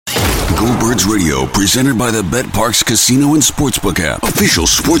Go Birds Radio, presented by the BetParx Casino and Sportsbook app. Official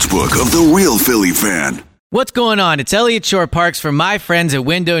sportsbook of the real Philly fan. What's going on? It's Elliott Shore-Parks from my friends at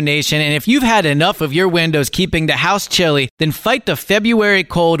Window Nation, and if you've had enough of your windows keeping the house chilly, then fight the February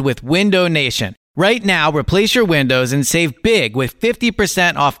cold with Window Nation. Right now, replace your windows and save big with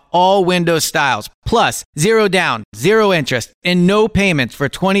 50% off all window styles, plus 0 down, 0 interest, and no payments for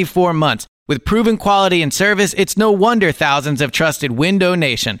 24 months. With proven quality and service, it's no wonder thousands have trusted Window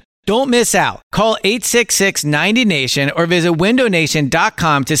Nation. Don't miss out. Call 866-90NATION or visit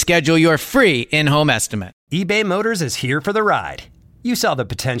windownation.com to schedule your free in-home estimate. eBay Motors is here for the ride. You saw the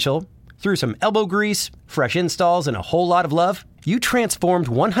potential. Through some elbow grease, fresh installs, and a whole lot of love, you transformed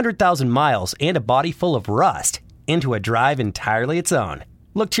 100,000 miles and a body full of rust into a drive entirely its own.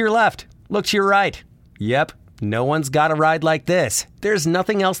 Look to your left. Look to your right. Yep, no one's got a ride like this. There's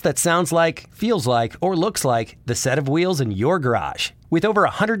nothing else that sounds like, feels like, or looks like the set of wheels in your garage. With over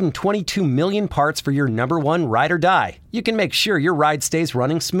 122 million parts for your number one ride or die, you can make sure your ride stays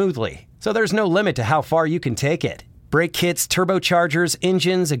running smoothly. So there's no limit to how far you can take it. Brake kits, turbochargers,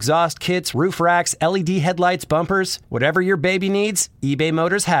 engines, exhaust kits, roof racks, LED headlights, bumpers, whatever your baby needs, eBay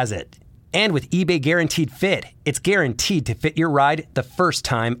Motors has it. And with eBay Guaranteed Fit, it's guaranteed to fit your ride the first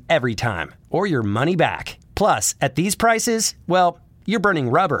time, every time, or your money back. Plus, at these prices, well, you're burning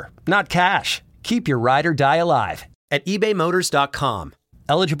rubber, not cash. Keep your ride or die alive at ebaymotors.com.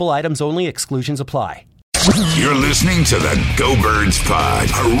 Eligible items only, exclusions apply. You're listening to the Go Birds Pod,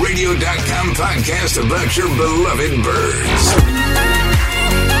 a radio.com podcast about your beloved birds.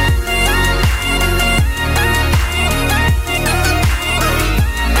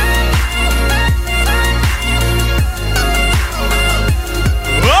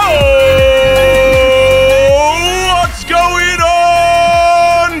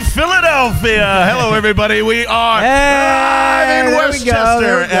 Hello, everybody. We are live in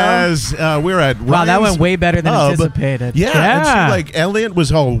Westchester as we're at Ryan's. Wow, that went way better than anticipated. Yeah. And she, like, Elliot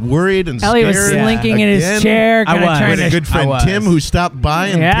was all worried and scared. Elliot was slinking in his chair. I was. Trying to, good friend Tim, who stopped by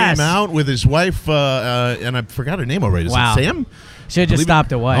and came out with his wife, and I forgot her name already. Is it Sam? Should have just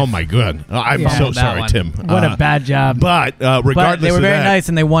stopped at wife. Oh, my God. I'm so sorry, Tim. What a bad job. But regardless but they were very of that, nice,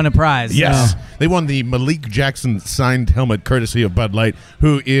 and they won a prize. Yes. So. They won the Malik Jackson signed helmet courtesy of Bud Light,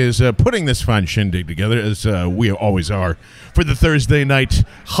 who is putting this fine shindig together, as we always are, for the Thursday night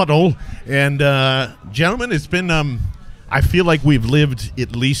huddle. And, gentlemen, it's been, I feel like we've lived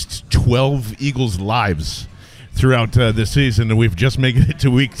at least 12 Eagles lives throughout this season, and we've just made it to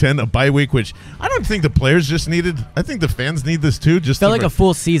week 10, a bye week, which I don't think the players just needed. I think the fans need this too. Just felt like a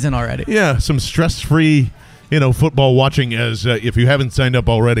full season already. Yeah, some stress-free, football watching. As if you haven't signed up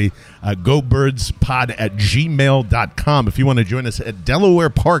already, gobirdspod@gmail.com if you want to join us at Delaware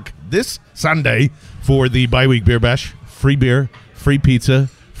Park this Sunday for the bye week beer bash. Free beer, free pizza,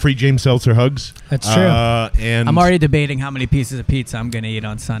 free James Seltzer hugs. That's true. And I'm already debating how many pieces of pizza I'm going to eat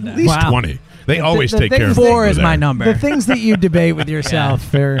on Sunday. At least 20. They always take care of it. 4 is my number. The things that you debate with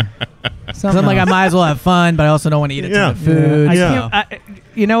yourself are because I'm like, I might as well have fun, but I also don't want to eat a ton of food.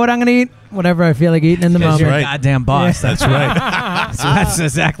 You know what I'm going to eat? Whatever I feel like eating in the moment. You're a goddamn boss. That's right. So that's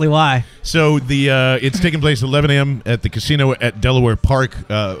exactly why. So it's taking place at 11 a.m. at the casino at Delaware Park.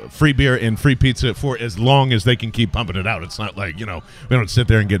 Free beer and free pizza for as long as they can keep pumping it out. It's not like, we don't sit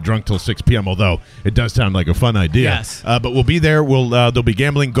there and get drunk till 6 p.m., although it does sound like a fun idea. Yes. But we'll be there. They'll be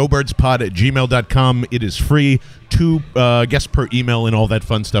gambling. GoBirdsPod@gmail.com. It is free. 2 guests per email and all that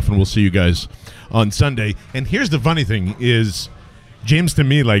fun stuff, and we'll see you guys on Sunday. And here's the funny thing is, James, to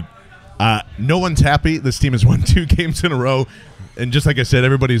me, like, no one's happy. This team has won 2 games in a row. And just like I said,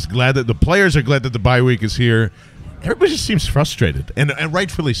 everybody's glad that the players are glad that the bye week is here. Everybody just seems frustrated, and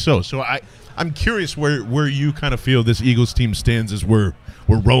rightfully so. So I'm curious where you kind of feel this Eagles team stands as we're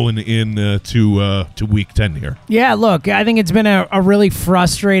rolling in to week 10 here. Yeah, look, I think it's been a really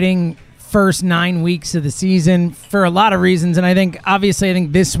frustrating first 9 weeks of the season for a lot of reasons. And I think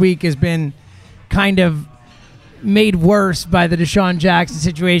this week has been kind of made worse by the Deshaun Jackson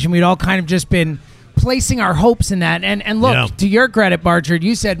situation. We'd all kind of just been placing our hopes in that. And look, to your credit, Barchard,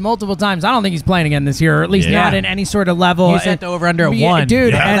 you said multiple times, I don't think he's playing again this year, or at least not in any sort of level. You set the over under at 1.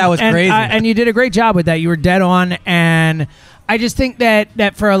 Dude, and that was crazy. And you did a great job with that. You were dead on. And I just think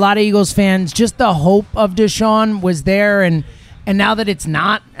that for a lot of Eagles fans, just the hope of Deshaun was there. And now that it's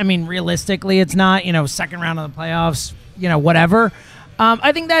not, I mean, realistically, it's not, second round of the playoffs, whatever.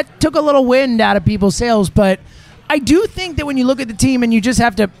 I think that took a little wind out of people's sails. But I do think that when you look at the team and you just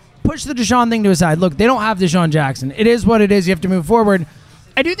have to push the Deshaun thing to a side. Look, they don't have Deshaun Jackson. It is what it is. You have to move forward.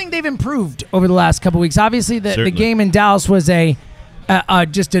 I do think they've improved over the last couple weeks. Obviously, the game in Dallas was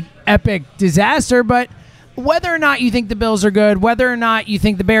just an epic disaster. But whether or not you think the Bills are good, whether or not you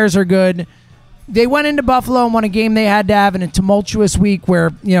think the Bears are good, they went into Buffalo and won a game they had to have in a tumultuous week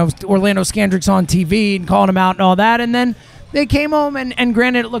where, Orlando Scandrick's on TV and calling them out and all that. And then they came home and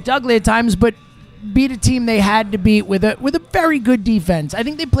granted, it looked ugly at times, but beat a team they had to beat with a very good defense. I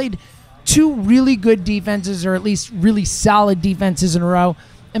think they played two really good defenses, or at least really solid defenses in a row,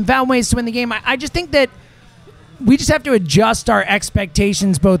 and found ways to win the game. I just think that we just have to adjust our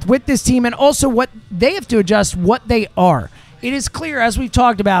expectations both with this team and also what they have to adjust what they are. It is clear, as we've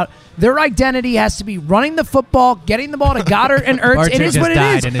talked about, their identity has to be running the football, getting the ball to Goddard and Ertz. It is what it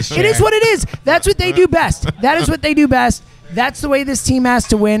is. It is what it is. That's what they do best. That is what they do best. That's the way this team has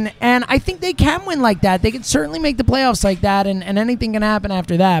to win, and I think they can win like that. They can certainly make the playoffs like that, and anything can happen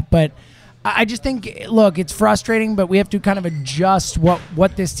after that. But I just think, look, it's frustrating, but we have to kind of adjust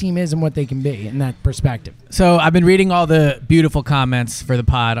what this team is and what they can be in that perspective. So I've been reading all the beautiful comments for the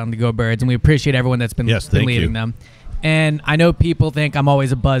pod on the Go Birds, and we appreciate everyone that's been leading them. And I know people think I'm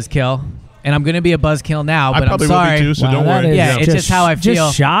always a buzzkill, and I'm going to be a buzzkill now, but I'm sorry. Will be too, so don't worry. Yeah, it's just how I feel.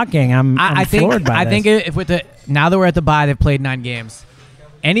 Just shocking. I'm floored by this. I think if now that we're at the bye, they've played 9 games.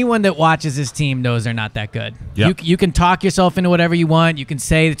 Anyone that watches this team knows they're not that good. Yep. You can talk yourself into whatever you want. You can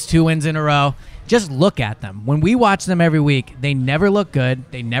say it's 2 wins in a row. Just look at them. When we watch them every week, they never look good.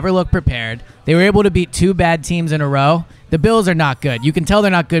 They never look prepared. They were able to beat 2 bad teams in a row. The Bills are not good. You can tell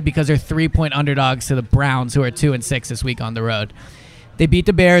they're not good because they're 3-point underdogs to the Browns, who are 2-6 this week on the road. They beat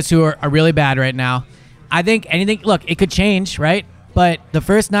the Bears, who are really bad right now. I think look, it could change, right? But the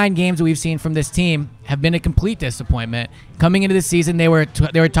first 9 games that we've seen from this team have been a complete disappointment. Coming into the season, they were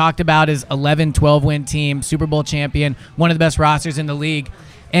talked about as 11, 12-win team, Super Bowl champion, one of the best rosters in the league.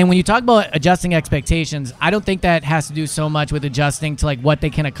 And when you talk about adjusting expectations, I don't think that has to do so much with adjusting to what they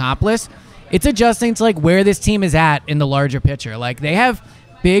can accomplish. It's adjusting to where this team is at in the larger picture. They have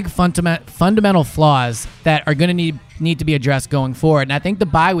big fundamental flaws that are going to need to be addressed going forward. And I think the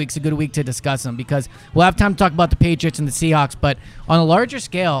bye week's a good week to discuss them because we'll have time to talk about the Patriots and the Seahawks. But on a larger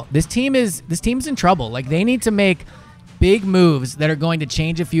scale, this team's in trouble. They need to make big moves that are going to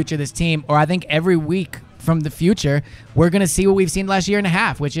change the future of this team. Or I think every week from the future, we're going to see what we've seen last year and a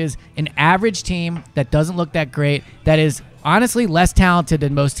half, which is an average team that doesn't look that great, that is honestly less talented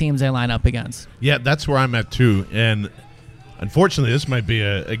than most teams they line up against. Yeah, that's where I'm at too. And unfortunately, this might be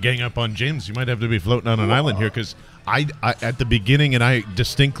a gang up on James. You might have to be floating on an island here because I at the beginning, and I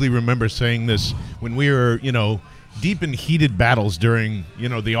distinctly remember saying this when we were, deep in heated battles during,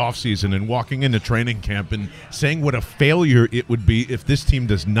 the offseason and walking into training camp and saying what a failure it would be if this team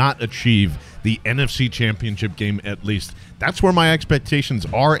does not achieve the NFC Championship game at least. That's where my expectations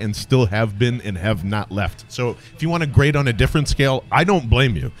are and still have been and have not left. So if you want to grade on a different scale, I don't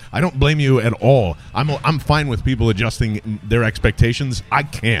blame you. I don't blame you at all. I'm fine with people adjusting their expectations. I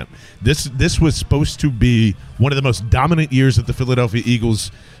can't. This was supposed to be one of the most dominant years that the Philadelphia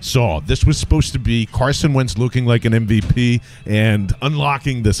Eagles saw. This was supposed to be Carson Wentz looking like an MVP and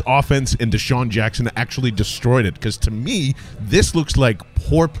unlocking this offense, and Deshaun Jackson actually destroyed it. Because to me, this looks like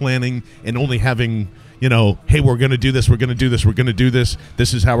poor planning and only having, hey, we're going to do this, we're going to do this, we're going to do this,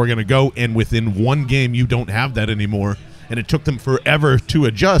 this is how we're going to go. And within one game, you don't have that anymore. And it took them forever to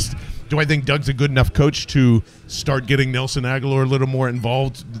adjust. Do I think Doug's a good enough coach to start getting Nelson Aguilar a little more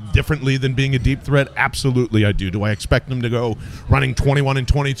involved differently than being a deep threat? Absolutely, I do. Do I expect them to go running 21 and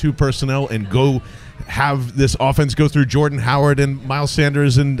 22 personnel and go have this offense go through Jordan Howard and Miles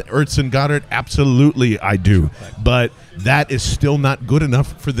Sanders and Ertz and Goddard? Absolutely, I do. But that is still not good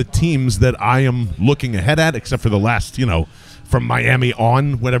enough for the teams that I am looking ahead at, except for the last, from Miami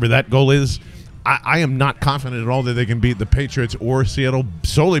on, whatever that goal is. I am not confident at all that they can beat the Patriots or Seattle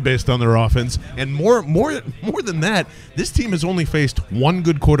solely based on their offense. And more than that, this team has only faced one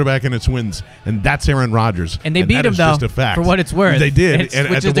good quarterback in its wins, and that's Aaron Rodgers. And they beat him, though, just a fact. For what it's worth. They did. And at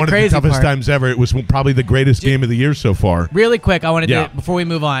one of the toughest times ever, it was probably the greatest game of the year so far. Really quick, I wanted to, before we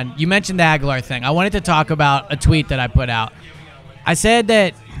move on, you mentioned the Aguilar thing. I wanted to talk about a tweet that I put out. I said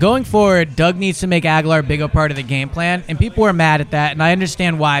that going forward, Doug needs to make Aguilar a bigger part of the game plan, and people were mad at that, and I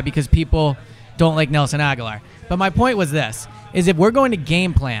understand why, because people don't like Nelson Aguilar. But my point was this, is if we're going to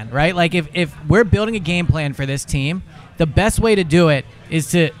game plan, right? If we're building a game plan for this team, the best way to do it is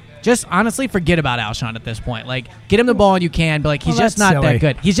to just honestly forget about Alshon at this point. Get him the ball when you can, but he's just not that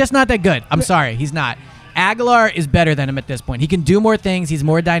good. He's just not that good. I'm sorry, he's not. Aguilar is better than him at this point. He can do more things. He's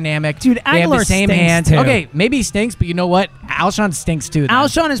more dynamic. Dude, Aguilar they have the same stinks hands. too. Okay, maybe he stinks, but you know what? Alshon stinks too. Then.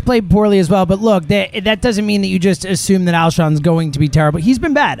 Alshon has played poorly as well, but look, that doesn't mean that you just assume that Alshon's going to be terrible. He's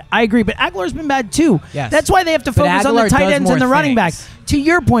been bad. I agree, but Aguilar's been bad too. Yes. That's why they have to focus on the tight ends and the running backs. To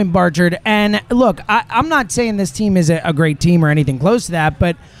your point, Barchard, and look, I'm not saying this team is a great team or anything close to that,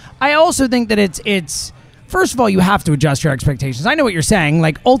 but I also think that it's First of all, you have to adjust your expectations. I know what you're saying.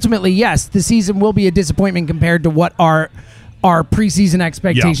 Like, ultimately, yes, the season will be a disappointment compared to what our preseason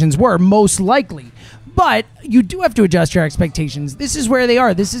expectations were, most likely. But you do have to adjust your expectations. This is where they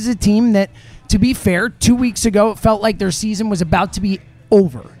are. This is a team that, to be fair, 2 weeks ago, it felt like their season was about to be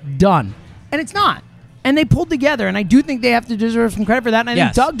over, done. And it's not. And they pulled together, and I do think they have to deserve some credit for that, and I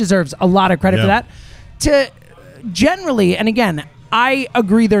think Doug deserves a lot of credit for that. To generally, and again, I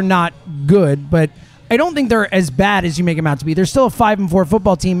agree they're not good, but I don't think they're as bad as you make them out to be. They're still a 5-4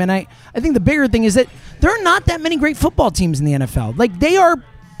 football team, and I think the bigger thing is that there are not that many great football teams in the NFL. Like, they are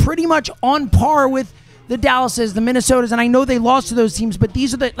pretty much on par with the Dallases, the Minnesotas, and I know they lost to those teams, but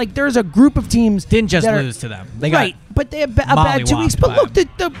these are there's a group of teams didn't just lose to them. They got but they have a bad 2 weeks. But look,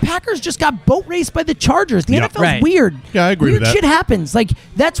 the Packers just got boat raced by the Chargers. The NFL's weird. Yeah, I agree with that. Weird shit happens. Like,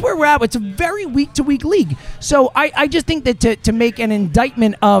 that's where we're at. It's a very week-to-week league. So I just think that to make an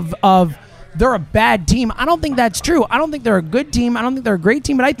indictment of they're a bad team, I don't think that's true. I don't think they're a good team. I don't think they're a great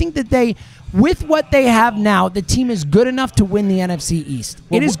team. But I think that with what they have now, the team is good enough to win the NFC East.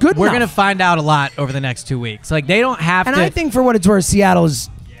 It is good enough. We're going to find out a lot over the next 2 weeks. Like, they don't have to. And I think, for what it's worth, Seattle is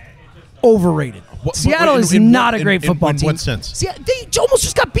overrated. Seattle is not a great football team. In what sense? They almost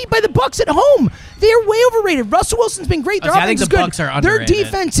just got beat by the Bucs at home. They are way overrated. Russell Wilson's been great. Their offense is good. Bucs are Their underrated.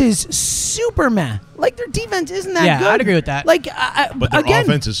 defense is super meh. Like, their defense isn't that good. Yeah, I'd agree with that. Like, but their again,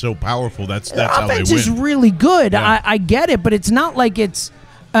 offense is so powerful. That's their how they win. offense is really good. Yeah. I get it, but it's not like it's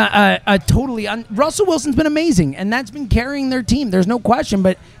a totally Russell Wilson's been amazing, and that's been carrying their team. There's no question,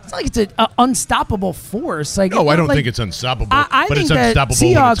 but it's like it's an unstoppable force. Like, no, I don't think it's unstoppable. I but think it's that unstoppable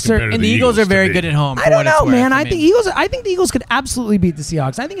Seahawks when it's compared to and the Eagles are very good at home. I don't know, man. I think the Eagles could absolutely beat the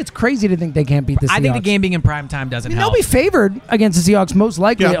Seahawks. I think it's crazy to think they can't beat the Seahawks. I think the game being in prime time doesn't help. They'll be favored against the Seahawks most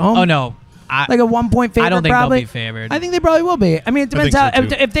likely at home. Oh no. Like a 1 point favorite. I don't think probably. they'll be favored. I think they probably will be. I mean, it depends how.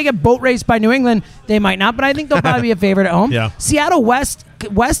 If they get boat raced by New England, they might not. But I think they'll probably be a favorite at home. Yeah. Seattle west to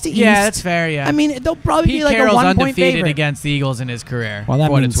east. Yeah, that's fair. Yeah. I mean, they'll probably be like Carroll's a 1 point undefeated favorite against the Eagles in his career. Well, that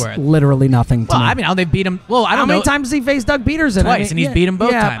for what means it's worth. literally nothing to Well, me. I mean, how they beat him? Well, I don't know. How many times has he faced Doug Peterson? Twice, and he's beat him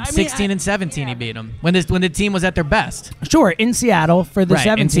both times. I mean, 16 and 17, he beat him when the team was at their best. Sure, in Seattle for the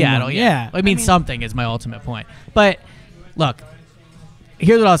 17. In Seattle, one. yeah. I mean, something is my ultimate point. But look,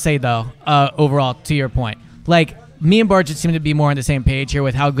 here's what I'll say though. Overall, to your point, like, me and Bart just seem to be more on the same page here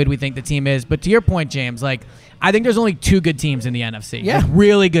with how good we think the team is. But to your point, James, like, I think there's only two good teams in the NFC. Yeah. Like,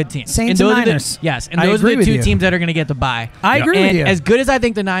 really good teams. Saints and Niners. Yes, and I those are agree the with two you. teams that are going to get the bye. I agree with you. As good as I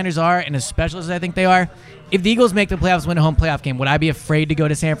think the Niners are, and as special as I think they are, if the Eagles make the playoffs, win a home playoff game, would I be afraid to go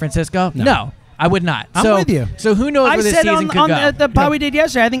to San Francisco? No. I would not. I'm with you. So who knows where this season could go? I said on the pod we did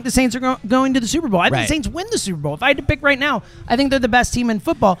yesterday, I think the Saints are going to the Super Bowl. I think Right. the Saints win the Super Bowl. If I had to pick right now, I think they're the best team in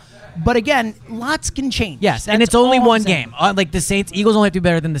football. But again, lots can change. Yes, and That's it's only all I'm one saying. game. Like the Saints, Eagles only have to be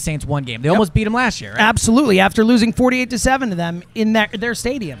better than the Saints one game. They almost beat them last year, right? Absolutely, after losing 48-7 to them in their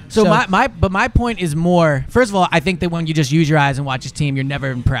stadium. So my point is more. First of all, I think that when you just use your eyes and watch this team, you're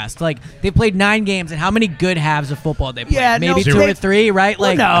never impressed. Like, they played 9 games, and how many good halves of football they played? Yeah, maybe no, 2 or 3, right?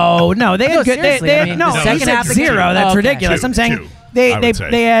 Like, no, they had No, good. seriously, They I had, mean, no, the you second said half against- 0. That's okay. ridiculous. I'm saying Two. they I would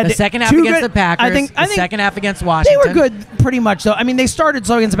say. had the second half two against good- the Packers. I think the second half against Washington. They were good pretty much, though. I mean, they started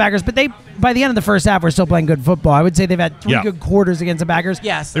slow against the Packers, but by the end of the first half, were still playing good football. I would say they've had 3 Yeah. good quarters against the Packers.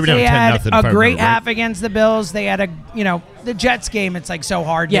 Yes. They were down 10-0 had if I a great remember right. half against the Bills. They had the Jets game. It's like so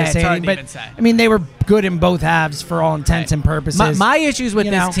hard Yeah, to it's say, hard to but even say. I mean, they were good in both halves for all intents and purposes. My issues with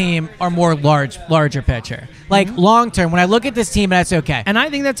You this know? team are more larger picture. Like, long term, when I look at this team, and I say, okay, and I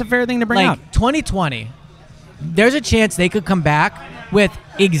think that's a fair thing to bring like up. 2020, there's a chance they could come back with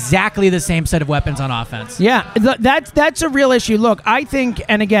exactly the same set of weapons on offense. Yeah, that's a real issue. Look, I think,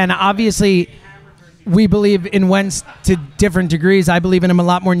 and again, obviously, we believe in Wentz to different degrees. I believe in him a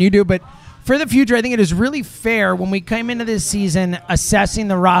lot more than you do, but for the future, I think it is really fair when we came into this season assessing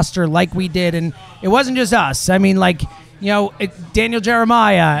the roster like we did, and it wasn't just us. I mean, like, Daniel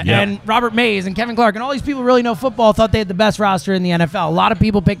Jeremiah and Robert Mays and Kevin Clark and all these people who really know football thought they had the best roster in the NFL. A lot of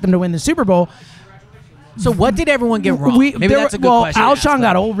people picked them to win the Super Bowl. So what did everyone get wrong? Maybe that's a good question. Alshon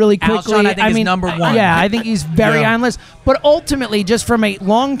got old really quickly. Alshon, I think, is number one. Yeah, I think he's very Yeah. on the list. But ultimately, just from a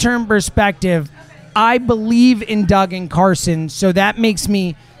long-term perspective, I believe in Doug and Carson, so that makes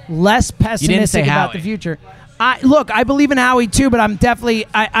me less pessimistic about the Howie. future. I believe in Howie too, but I'm definitely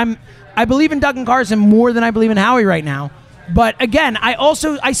I believe in Doug and Carson more than I believe in Howie right now. But again,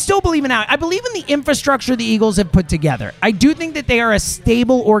 I still believe in Howie. I believe in the infrastructure the Eagles have put together. I do think that they are a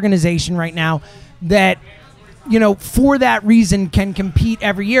stable organization right now that for that reason can compete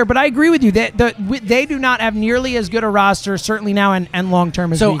every year. But I agree with you that they do not have nearly as good a roster, certainly now and long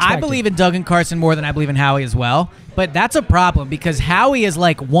term as we So expected. I believe in Doug and Carson more than I believe in Howie as well. But that's a problem because Howie is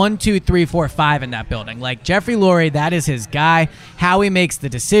like 1, 2, 3, 4, 5 in that building. Like Jeffrey Lurie, that is his guy. Howie makes the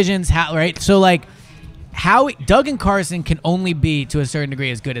decisions, right? So like Doug and Carson can only be to a certain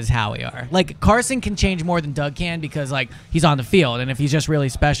degree as good as Howie are. Like Carson can change more than Doug can because like he's on the field, and if he's just really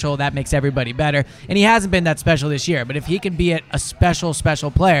special, that makes everybody better. And he hasn't been that special this year. But if he can be a special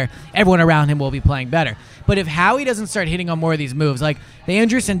player, everyone around him will be playing better. But if Howie doesn't start hitting on more of these moves, like the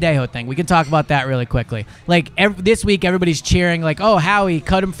Andrew Sendejo thing, we can talk about that really quickly. Like this week, everybody's cheering like, "Oh, Howie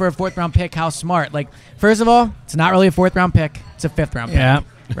cut him for a 4th round pick. How smart!" Like first of all, it's not really a 4th round pick; it's a 5th round pick. Yeah.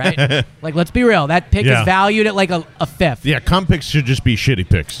 Right? Like, let's be real. That pick is valued at like a 5th. Yeah, comp picks should just be shitty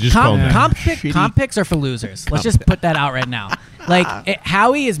picks. Just call them that. Comp picks are for losers. Let's just put that out right now. Like,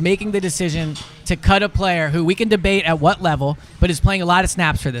 Howie is making the decision to cut a player who we can debate at what level, but is playing a lot of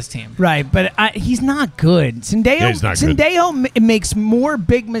snaps for this team. Right, but he's not good. Sendejo makes more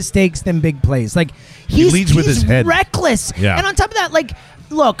big mistakes than big plays. Like he leads with his head. Reckless. Yeah. And on top of that, like,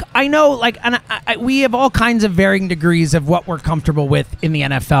 look, I know, like, and we have all kinds of varying degrees of what we're comfortable with in the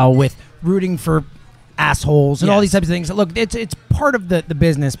NFL, with rooting for assholes and all these types of things. Look, it's part of the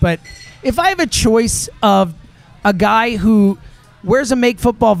business. But if I have a choice of a guy who wears a Make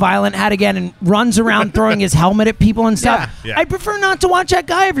Football Violent hat again and runs around throwing his helmet at people and stuff, I prefer not to watch that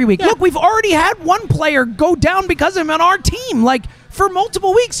guy every week. Look, we've already had one player go down because of him on our team. Like, for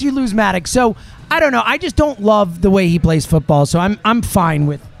multiple weeks, you lose Maddox. So I don't know. I just don't love the way he plays football. So I'm fine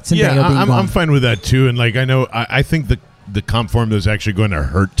with Sendejo being gone. I'm fine with that too. And like I think the comp formula is actually going to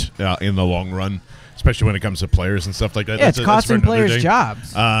hurt in the long run, especially when it comes to players and stuff like that. Yeah, it's costing players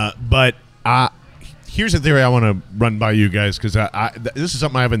jobs. But here's the theory I want to run by you guys because this is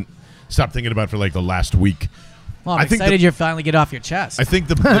something I haven't stopped thinking about for like the last week. Well, I'm excited you finally get off your chest. I think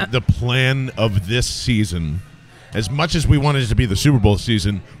the plan of this season, as much as we wanted it to be the Super Bowl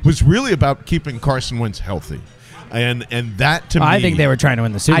season, was really about keeping Carson Wentz healthy. And that to me, I think they were trying to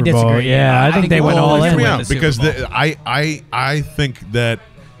win the Super Bowl. I disagree. Yeah, I think they went all in. Because I think that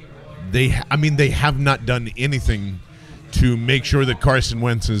they have not done anything to make sure that Carson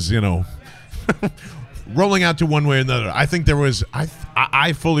Wentz is rolling out to one way or another. I think there was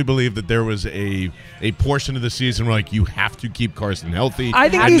I fully believe that there was a portion of the season where like you have to keep Carson healthy. I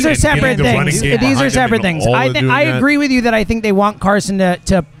think these are separate things. These are separate things. I agree with you that I think they want Carson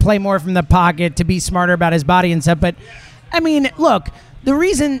to play more from the pocket, to be smarter about his body and stuff. But I mean, look, the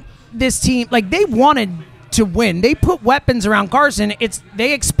reason this team, like, they wanted to win. They put weapons around Carson.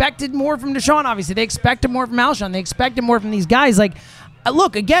 They expected more from Deshaun, obviously. They expected more from Alshon. They expected more from these guys. Like,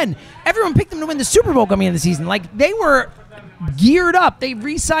 look, again, everyone picked them to win the Super Bowl coming into the season. Like, they were geared up. They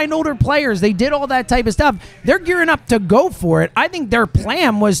re-signed older players. They did all that type of stuff. They're gearing up to go for it. I think their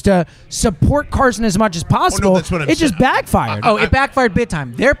plan was to support Carson as much as possible. It just backfired. It backfired big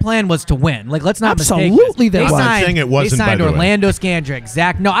time. Their plan was to win. Like, let's not mistake Absolutely, this. they I'm saying it wasn't, they signed by the way. Orlando Scandrick,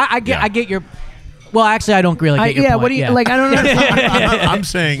 Zach. No, I get your. Well, actually, I don't really get your point. What do you like? I don't know. I'm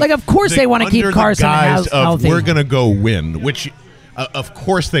saying, like, of course they want to keep Carson healthy. We're going to go win, which. Of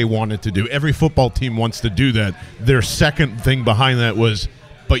course they wanted to do. Every football team wants to do that. Their second thing behind that was,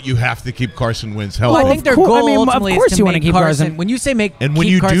 but you have to keep Carson Wentz healthy. Well, I think their goal ultimately is to make keep Carson. When you say and when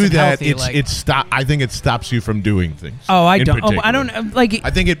you do that, healthy, I think it stops you from doing things. I don't like.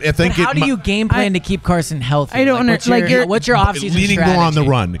 I think how do you game plan to keep Carson healthy? I don't understand. What's your offseason leaning strategy? more on the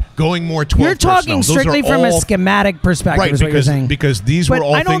run, going more 12 You're talking strictly from a schematic perspective, right? Is what you're saying. Because these were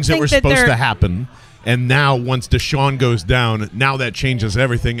all things that were supposed to happen. And now, once Deshaun goes down, now that changes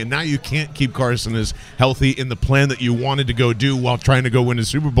everything. And now you can't keep Carson as healthy in the plan that you wanted to go do while trying to go win a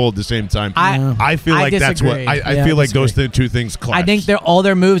Super Bowl at the same time. I feel like that's what I feel like those two things clash. I think all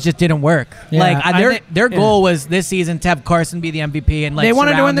their moves just didn't work. Yeah, like their goal was this season to have Carson be the MVP and like they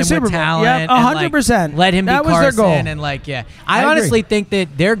wanted to win the Super Bowl. Talent, 100%. Let him be that Carson. Was their goal. And I honestly think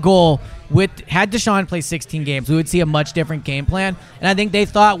that their goal. Had Deshaun play 16 games, we would see a much different game plan. And I think they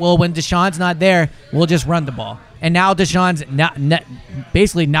thought, well, when Deshaun's not there, we'll just run the ball. And now Deshaun's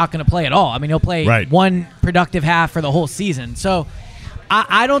basically not going to play at all. I mean, he'll play one productive half for the whole season. So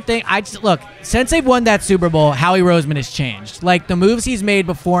I don't think look, since they've won that Super Bowl, Howie Roseman has changed. Like, the moves he's made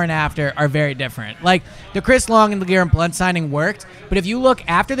before and after are very different. Like, the Chris Long and LeGarrette Blount signing worked, but if you look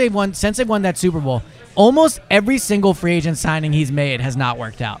since they've won that Super Bowl, almost every single free agent signing he's made has not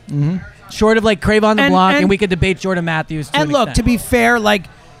worked out. Mm-hmm. Short of like Crayvon LeBlanc, and we could debate Jordan Matthews. And look, to be fair, like,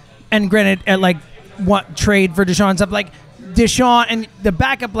 and granted, like, what trade for Deshaun stuff, like Deshaun and the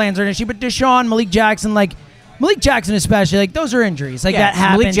backup plans are an issue, but Deshaun, Malik Jackson, like, Malik Jackson especially, like those are injuries. Like that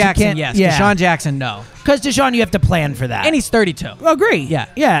happens. Malik Jackson, yes. Yeah. Deshaun Jackson, no. Because Deshaun, you have to plan for that. And he's 32. Agree. Yeah.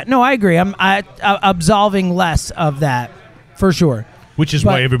 Yeah. No, I agree. I'm absolving less of that for sure. Which is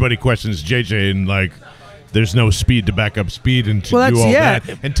why everybody questions JJ and like, there's no speed to back up speed and to do all that.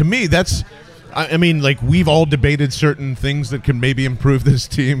 And to me, that's, I mean, like we've all debated certain things that can maybe improve this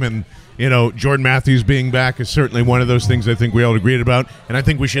team, and Jordan Matthews being back is certainly one of those things I think we all agreed about. And I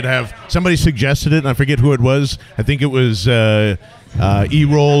think we should have somebody suggested it, and I forget who it was. I think it was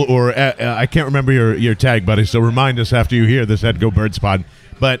E-Roll or I can't remember your tag, buddy. So remind us after you hear this at Go Birds Pod.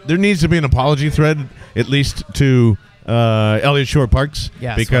 But there needs to be an apology thread, at least to Elliott Shore-Parks,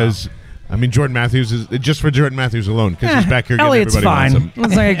 because. I mean, Jordan Matthews is just for Jordan Matthews alone because he's back here. Elliott's fine.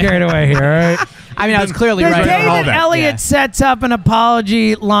 Let's not get carried away here, all right? I mean, I was clearly right. The day that Elliott sets up an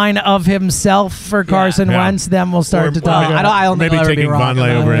apology line of himself for Carson Wentz, then we'll start to talk. I don't think maybe I'll ever taking be wrong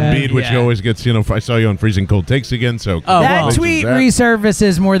Vonleh over Embiid, which yeah. always gets. I saw you on Freezing Cold Takes again. So that tweet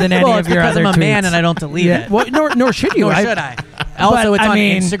resurfaces more than any of your other tweets. I'm a man and I don't delete it. Well, nor should you. Nor should I. Also, it's on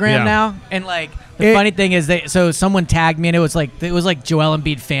Instagram now, and like the funny thing is, someone tagged me, and it was like Joel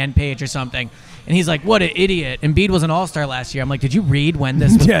Embiid fan page or something. And he's like, what an idiot. Embiid was an all-star last year. I'm like, did you read when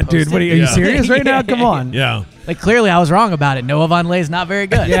this was posted? Dude, what are you serious right now? Come on. Yeah. Like, clearly I was wrong about it. Noah Vonleh is not very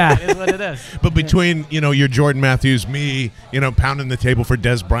good. Yeah. It is what it is. But between, your Jordan Matthews, me, pounding the table for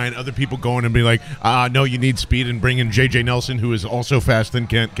Des Bryant, other people going and be like, no, you need speed, and bring in J.J. Nelson, who is also fast and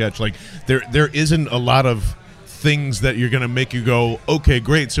can't catch. Like, there isn't a lot of things that you're going to make you go, okay,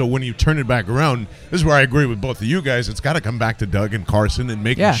 great. So when you turn it back around, this is where I agree with both of you guys. It's got to come back to Doug and Carson and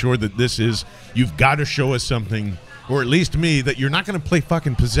making sure that you've got to show us something, or at least me, that you're not going to play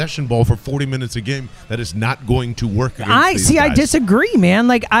fucking possession ball for 40 minutes a game. That is not going to work. I disagree, man.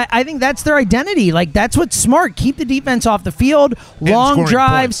 Like, I think that's their identity. Like, that's what's smart. Keep the defense off the field, long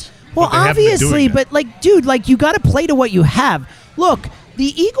drives. Points. Well, obviously, but like, dude, like you got to play to what you have. Look, the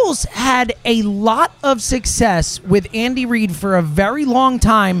Eagles had a lot of success with Andy Reid for a very long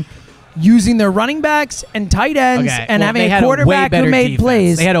time, using their running backs and tight ends and having a quarterback who made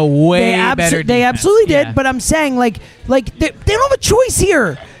plays. They had a way better defense. They absolutely did, but I'm saying, like they don't have a choice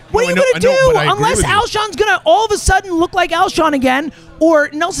here. What are you going to do unless Alshon's going to all of a sudden look like Alshon again, or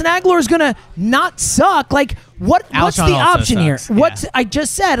Nelson Aguilar is going to not suck? Like, what's the option here? I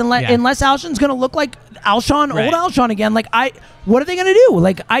just said, unless Alshon's going to look like Alshon, old Alshon again, what are they going to do?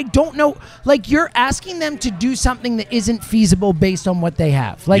 Like, I don't know. Like, you're asking them to do something that isn't feasible based on what they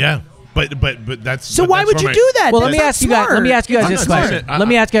have. Like, yeah. But that's so. Why would you do that? Well, let me ask you guys this question. Let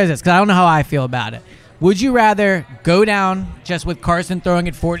me ask you guys this, because I don't know how I feel about it. Would you rather go down just with Carson throwing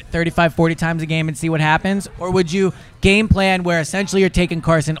it 35, 40 times a game and see what happens? Or would you game plan where essentially you're taking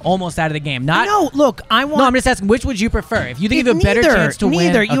Carson almost out of the game? No, look, I'm just asking, which would you prefer? If you think you have a better chance to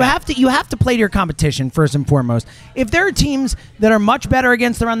win. Neither. You have to play to your competition first and foremost. If there are teams that are much better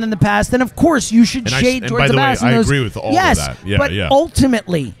against the run than the pass, then of course you should shade towards the pass. I agree with all of that. Yeah, but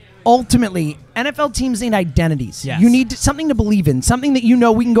ultimately, NFL teams need identities. Yes. You need something to believe in, something that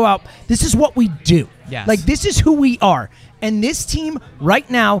we can go out. This is what we do. Yes. Like, this is who we are. And this team right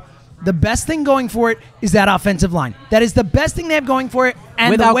now, the best thing going for it is that offensive line. That is the best thing they have going for it.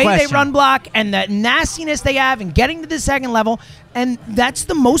 And without the way question. they run block and the nastiness they have and getting to the second level. And that's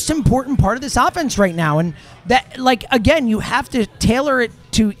the most important part of this offense right now. And that, like, again, you have to tailor it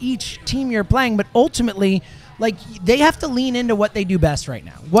to each team you're playing. But ultimately, like, they have to lean into what they do best right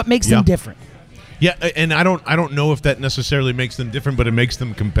now. What makes them different. Yeah, and I don't know if that necessarily makes them different, but it makes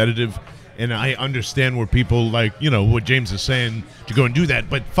them competitive. And I understand where people, like, what James is saying, to go and do that.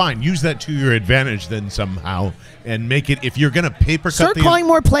 But fine, use that to your advantage then somehow and make it, if you're going to paper cut. Start calling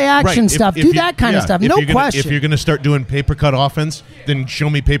more play action stuff. Do that kind of stuff. No question. If you're going to start doing paper cut offense, then show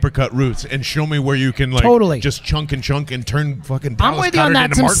me paper cut routes and show me where you can, like, just chunk and turn fucking Dallas I'm with you on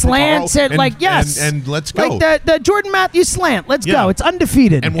that. Some slants and let's go. Like the Jordan Matthews slant. Let's go. It's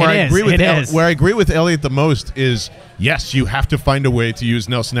undefeated. And where I agree with Elliott the most is, yes, you have to find a way to use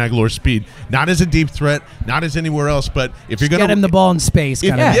Nelson Aguilar's speed, not as a deep threat, not as anywhere else, but if you're going to get him the ball in space,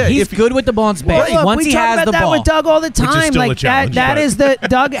 he's good with the ball in space. Once he has the ball, with Doug all the time, like that is the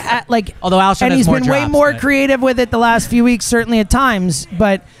Doug. Like, although Alshon and he's been way drops, more creative with it the last few weeks, certainly at times,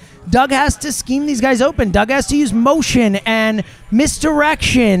 but Doug has to scheme these guys open. Doug has to use motion and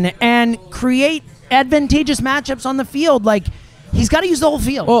misdirection and create advantageous matchups on the field. Like, he's got to use the whole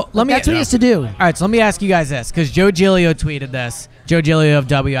field. Well, that's what he has to do. All right, so let me ask you guys this, because Joe Giglio tweeted this. Joe Giglio of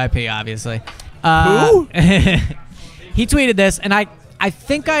WIP, obviously. Who? He tweeted this, and I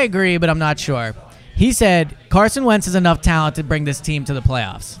think I agree, but I'm not sure. He said Carson Wentz has enough talent to bring this team to the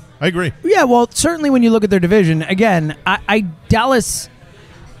playoffs. I agree. Yeah, well, certainly when you look at their division, again, Dallas,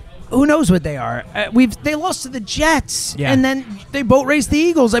 who knows what they are? They lost to the Jets, Yeah. and then they boat raced the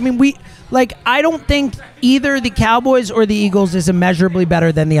Eagles. I mean, I don't think either the Cowboys or the Eagles is immeasurably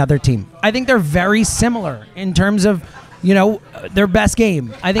better than the other team. I think they're very similar in terms of, their best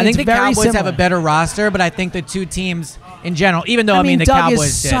game. I think the it's very Cowboys have similar. a better roster, but I think the two teams in general, even though the Doug Cowboys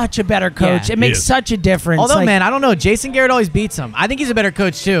is did. such a better coach. Yeah. It makes He is. such a difference. Although, Like, man, I don't know. Jason Garrett always beats him. I think he's a better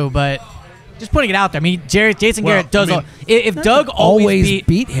coach too, but just putting it out there. I mean, Jason Well, Garrett does. I mean, if Doug always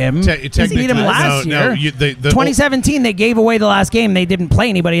beat him. They beat him last year. 2017, they gave away the last game. They didn't play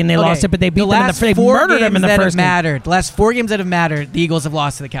anybody and they lost it, but they beat them in the they murdered them in the first game. mattered. The last 4 games that have mattered, the Eagles have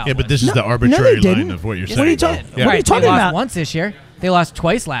lost to the Cowboys. Yeah, but this is the No, arbitrary they line didn't. of what you're What saying. are you talking- Yeah. what are you talking they lost about? once this year. They lost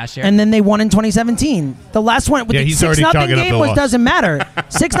twice last year. And then they won in 2017. The last one, Yeah, the he's 6-0 already talking up game the was loss. doesn't matter.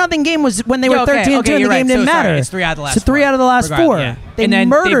 6-0 game was when they were Yeah, okay, 13-2 okay, and the you're game right. didn't So sorry. matter. It's 3 out of the last So 3 4. out of the last Regardless, 4. yeah. They And then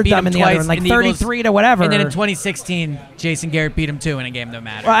murdered beat them in the other one, like and the Eagles- 33 to whatever. And then in 2016, Jason Garrett beat him too in a game that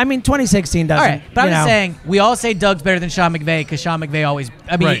mattered. Well, I mean, 2016 doesn't. All right, but I'm you just know. saying, we all say Doug's better than Sean McVay because Sean McVay always.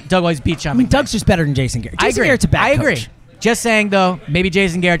 Right. Doug always beats Sean I mean, McVay. Doug's just better than Jason Garrett. I Jason agree. Garrett's a bad I coach. agree. Just saying though, maybe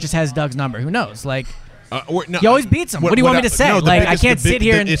Jason Garrett just has Doug's number. Who knows? Like, No, He always beats him. What do you want me to say? no, the Like, I biggest- can't the big- sit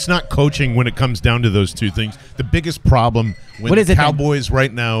here and- It's not coaching when it comes down to those two things. The biggest problem when What is the it then? Cowboys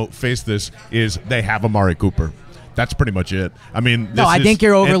right now face this is they have Amari Cooper. That's pretty much it. I mean, No, I think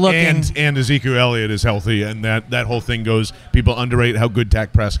you're overlooking- and Ezekiel Elliott is healthy, and that whole thing goes. People underrate how good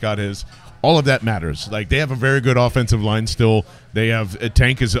Dak Prescott is. All of that matters. Like, they have a very good offensive line still. They have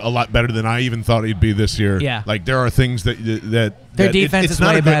Tank is a lot better than I even thought he'd be this year. Yeah. Like, there are things that Their defense it's is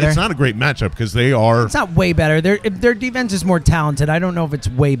not way a good, better. It's not a great matchup because they are. It's not way better. Their defense is more talented. I don't know if it's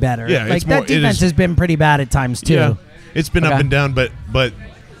way better. Yeah, like it's more- that it defense is- has been pretty bad at times too. Yeah, it's been up Okay. and down, but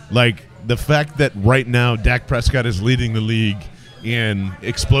like the fact that right now Dak Prescott is leading the league in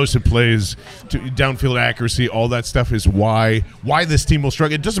explosive plays, to downfield accuracy, all that stuff is why this team will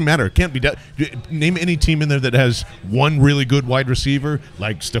struggle. It doesn't matter. It can't be done. Name any team in there that has one really good wide receiver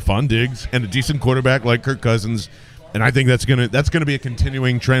like Stephon Diggs and a decent quarterback like Kirk Cousins. And I think that's gonna be a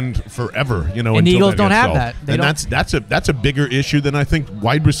continuing trend forever. You know, And the until Eagles that don't gets have solved. that. They And don't- that's a bigger issue than I think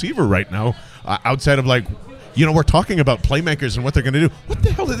wide receiver right now. Outside of like, we're talking about playmakers and what they're going to do. What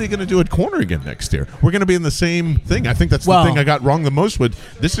the hell are they going to do at corner again next year? We're going to be in the same thing. I think that's Well- the thing I got wrong the most with.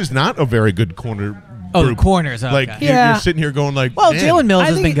 This is not a very good corner. Oh, group. corners, okay. Like Yeah. you're sitting here going like, well, man, Jalen Mills I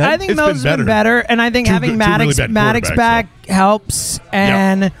has think, been good. I think It's Mills been has been better, and I think Two having good- two really Maddox, bad Maddox quarterbacks, back helps.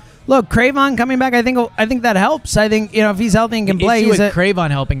 And look, Cravon coming back, I think that helps. I think if he's healthy and can The play, issue he's with a Cravon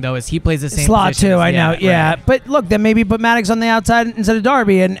helping though is he plays the same slot position too. as- I know, yeah. right. But look, then maybe put Maddox on the outside instead of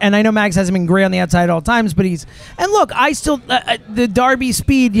Darby, and I know Maddox hasn't been great on the outside at all times, but he's look, I still the Darby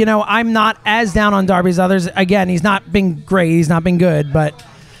speed. I'm not as down on Darby as others. Again, he's not been great. He's not been good, but.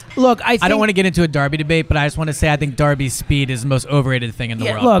 Look, I don't want to get into a Darby debate, but I just want to say I think Darby's speed is the most overrated thing in the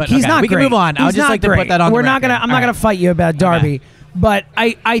world. Look, But, he's okay, not we great. can move on. I would He's just not like to great. put that on We're the not record. I'm not gonna fight you about Darby, but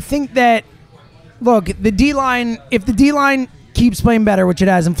I think that look, the D line. If the D line keeps playing better, which it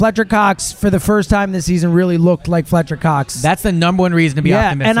has, and Fletcher Cox for the first time this season really looked like Fletcher Cox. That's the number one reason to be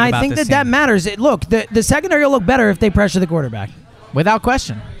optimistic and I about think this that team. matters. Look, the secondary will look better if they pressure the quarterback. Without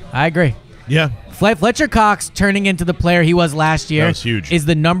question. I agree. yeah. Fletcher Cox turning into the player he was last year That was huge. is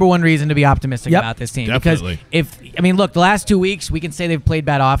the number one reason to be optimistic Yep. about this team. Definitely. Because look, the last 2 weeks we can say they've played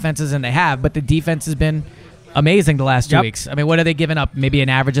bad offenses, and they have, but the defense has been amazing the last 2 Yep. weeks. I mean, what are they giving up? Maybe an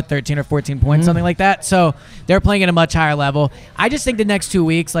average of 13 or 14 points, something like that. So they're playing at a much higher level. I just think the next 2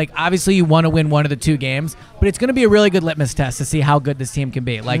 weeks, like obviously you want to win one of the two games, but it's going to be a really good litmus test to see how good this team can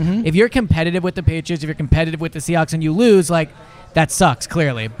be. Like if you're competitive with the Patriots, if you're competitive with the Seahawks and you lose, like that sucks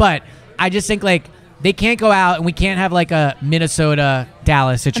clearly. But I just think like they can't go out and we can't have like a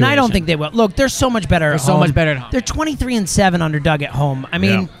Minnesota-Dallas situation. And I don't think they will. Look, they're so much better. They're at so home. much better at home. They're 23-7 under Doug at home. I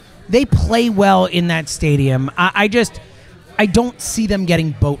mean, Yeah. they play well in that stadium. I don't see them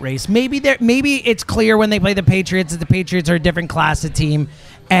getting boat race. Maybe it's clear when they play the Patriots that the Patriots are a different class of team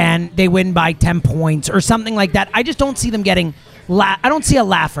and they win by 10 points or something like that. I just don't see them getting. I don't see a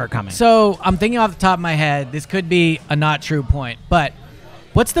laugher coming. So I'm thinking off the top of my head, this could be a not true point, but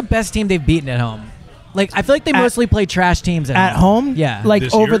what's the best team they've beaten at home? Like I feel like they mostly play trash teams at home, Yeah, like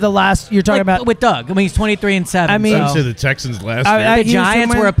This over year? the last. You're talking like, about with Doug. I mean, he's 23-7. I mean- I would so. say the Texans last I- year. I- The Houston Giants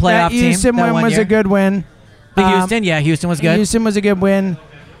win- were a playoff that team Houston that win one was year. a good win. The Houston, Houston was good Houston was a good win.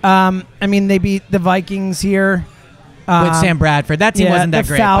 I mean, they beat the Vikings here. with Sam Bradford. That team wasn't that the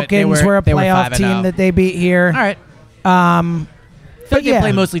great. Falcons but they were a they playoff 5-0. team that they beat here. All right. But But they yeah.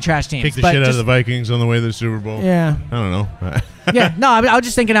 play mostly trash teams. Kick the but shit out just- of the Vikings on the way to the Super Bowl. Yeah. I don't know. Yeah, no, I was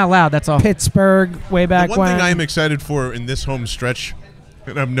just thinking out loud. That's all. Pittsburgh way back The one when. thing I am excited for in this home stretch,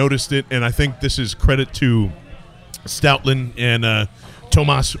 and I've noticed it, and I think this is credit to Stoutland and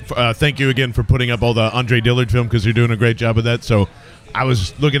Tomas, thank you again for putting up all the Andre Dillard film because you're doing a great job of that. So I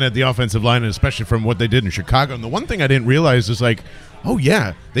was looking at the offensive line, and especially from what they did in Chicago. And the one thing I didn't realize is like, oh,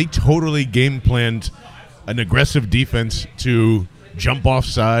 yeah, they totally game planned an aggressive defense to jump off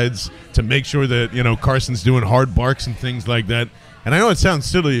sides, to make sure that, Carson's doing hard barks and things like that. And I know it sounds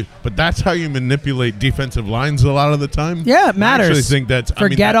silly, but that's how you manipulate defensive lines a lot of the time. Yeah, it matters. I actually think that's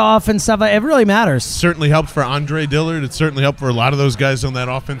get off and stuff. It really matters. Certainly helped for Andre Dillard. It certainly helped for a lot of those guys on that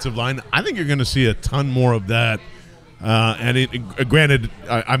offensive line. I think you're going to see a ton more of that. Granted,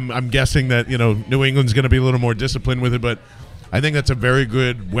 I'm guessing that New England's going to be a little more disciplined with it, but I think that's a very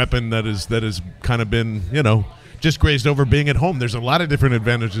good weapon that has kind of been just grazed over being at home. There's a lot of different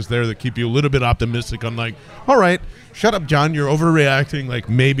advantages there that keep you a little bit optimistic. I'm like, all right, shut up, John. You're overreacting. Like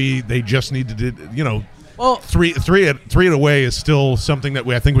maybe they just need to, well, three away is still something that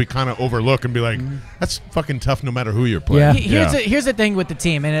I think we kind of overlook and be like, that's fucking tough no matter who you're playing. Yeah. Here's the thing with the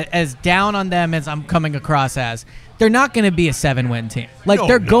team, and as down on them as I'm coming across as, they're not going to be a 7-win team.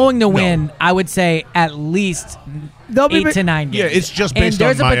 They're going to win, I would say, at least 8 to 9 games. Yeah, it's just based on my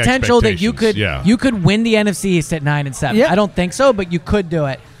expectations. And there's a potential that you could win the NFC East at 9-7. Yeah. I don't think so, but you could do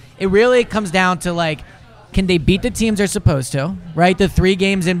it. It really comes down to can they beat the teams they're supposed to, right? The 3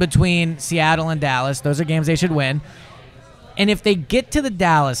 games in between Seattle and Dallas, those are games they should win. And if they get to the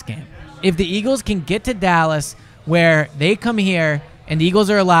Dallas game, if the Eagles can get to Dallas where they come here and the Eagles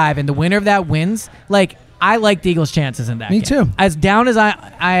are alive and the winner of that wins, I like the Eagles' chances in that game. Me too. As down as I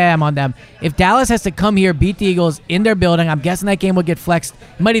am on them, if Dallas has to come here, beat the Eagles in their building, I'm guessing that game will get flexed.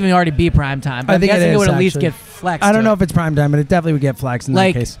 It might even already be prime time, but I'm guessing it would at least get flexed. I don't know if it's prime time, but it definitely would get flexed in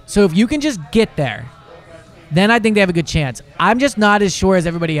that case. So if you can just get there, then I think they have a good chance. I'm just not as sure as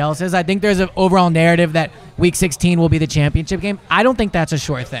everybody else is. I think there's an overall narrative that Week 16 will be the championship game. I don't think that's a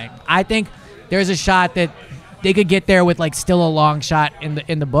sure thing. I think there's a shot that they could get there with still a long shot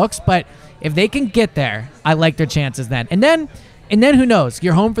in the books, but if they can get there, I like their chances then. And then who knows?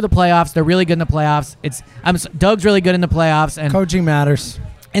 You're home for the playoffs. They're really good in the playoffs. Doug's really good in the playoffs, and coaching matters.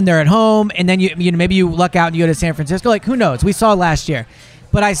 And they're at home, and then maybe you luck out and you go to San Francisco. Who knows? We saw last year.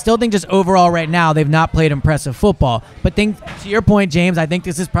 But I still think just overall right now they've not played impressive football. But to your point, James, I think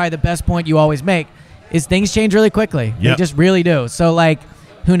this is probably the best point you always make, is things change really quickly. Yep. They just really do. So,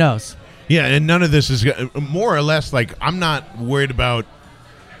 who knows? Yeah, and none of this is more or less I'm not worried about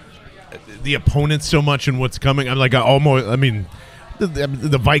the opponents so much and what's coming. I'm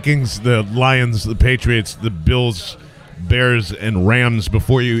the Vikings, the Lions, the Patriots, the Bills, Bears, and Rams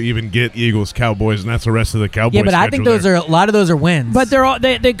before you even get Eagles, Cowboys, and that's the rest of the Cowboys. Yeah, but I think a lot of those are wins. But they're all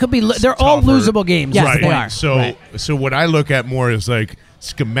they could be they're all losable games. Yes, right. They are. So what I look at more is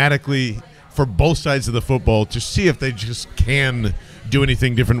schematically for both sides of the football to see if they just can do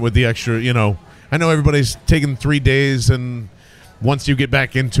anything different with the extra. I know everybody's taking 3 days, and once you get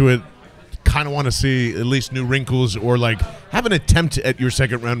back into it, kind of want to see at least new wrinkles or have an attempt at your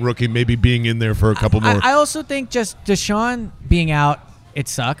second round rookie maybe being in there for a couple more. I also think just Deshaun being out, it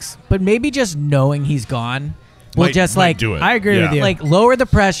sucks, but maybe just knowing he's gone will might do it. I agree with you. Lower the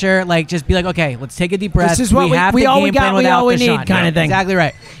pressure, just be okay, let's take a deep breath. This is what we all we got, we all we need kind of thing. Exactly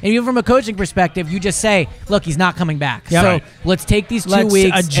right. And even from a coaching perspective, you just say, look, he's not coming back. Yep. So let's take these 2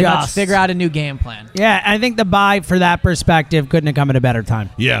 weeks adjust. And let's figure out a new game plan. Yeah, I think the bye for that perspective couldn't have come at a better time.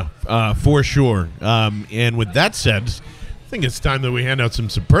 Yeah, for sure. And with that said, I think it's time that we hand out some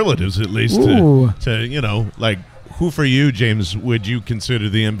superlatives at least to who for you, James, would you consider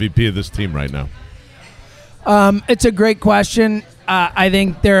the MVP of this team right now? It's a great question. I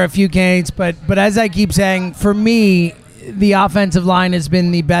think there are a few candidates, but as I keep saying, for me, the offensive line has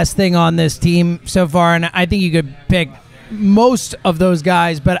been the best thing on this team so far, and I think you could pick most of those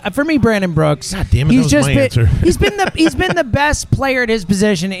guys. But for me, Brandon Brooks, God damn it, he's just answer. he's been the best player at his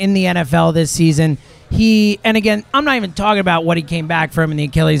position in the NFL this season. And again, I'm not even talking about what he came back from in the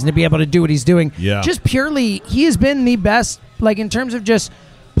Achilles and to be able to do what he's doing. Yeah. Just purely, he has been the best, in terms of just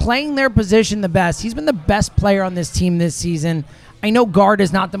playing their position the best. He's been the best player on this team this season. I know guard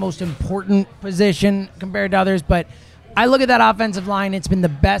is not the most important position compared to others, but I look at that offensive line. It's been the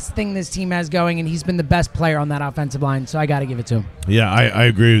best thing this team has going, and he's been the best player on that offensive line, so I got to give it to him. Yeah, I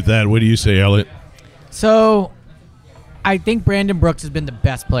agree with that. What do you say, Elliot? So I think Brandon Brooks has been the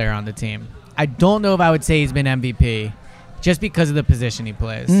best player on the team. I don't know if I would say he's been MVP just because of the position he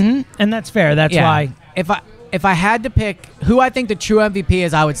plays. Mm-hmm. And that's fair. That's why. If I had to pick who I think the true MVP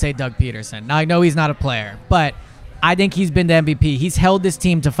is, I would say Doug Peterson. Now, I know he's not a player, but I think he's been the MVP. He's held this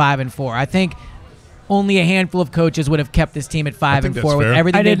team to 5-4. I think only a handful of coaches would have kept this team at 5-4 with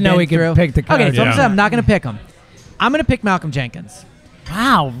everything I didn't know he could pick the coach. Okay, so I'm not going to pick him. I'm going to pick Malcolm Jenkins.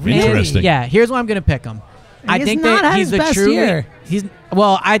 Wow, really? Interesting. Yeah, here's why I'm going to pick him. I think not that had he's his the best true. year.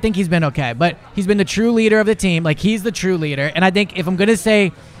 I think he's been okay, but he's been the true leader of the team. Like, he's the true leader, and I think if I'm gonna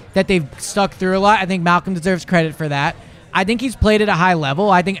say that they've stuck through a lot, I think Malcolm deserves credit for that. I think he's played at a high level.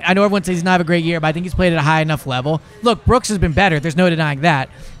 I know everyone says he's not have a great year, but I think he's played at a high enough level. Look, Brooks has been better. There's no denying that.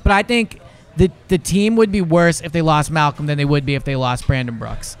 But I think the team would be worse if they lost Malcolm than they would be if they lost Brandon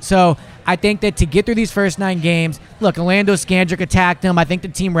Brooks. So I think that to get through these first 9 games, look, Orlando Scandrick attacked him. I think the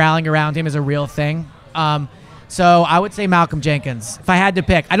team rallying around him is a real thing. So I would say Malcolm Jenkins. If I had to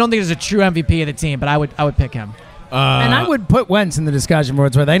pick, I don't think there's a true MVP of the team, but I would pick him. And I would put Wentz in the discussion for what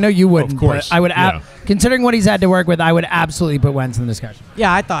it's worth. I know you wouldn't. Of course. But I would, Yeah. considering what he's had to work with, I would absolutely put Wentz in the discussion.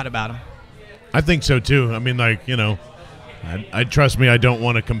 Yeah, I thought about him. I think so too. I mean, I trust me. I don't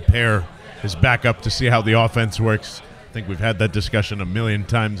want to compare his backup to see how the offense works. I think we've had that discussion a million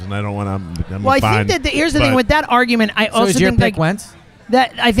times, and I don't want to. Well, I think that here's the thing with that argument. I So also is your think pick Wentz?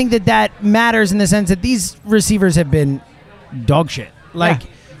 that I think that matters in the sense that these receivers have been dog shit.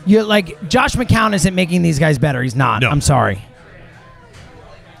 Josh McCown isn't making these guys better. He's not. No. I'm sorry.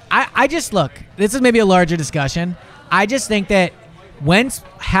 I just look. This is maybe a larger discussion. I just think that Wentz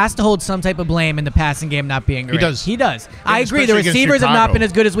has to hold some type of blame in the passing game not being great. He does. I agree. The especially against receivers have not Chicago. been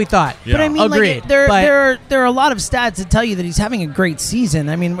as good as we thought. Yeah. But I mean, Agreed. there But- are a lot of stats that tell you that he's having a great season.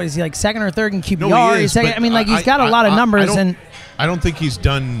 I mean, what is he, like second or third in QBR? No, he is, He's second, but I mean, like he's got a lot of numbers, and I don't think he's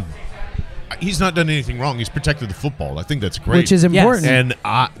done. He's not done anything wrong. He's protected the football. I think that's great. which is important. And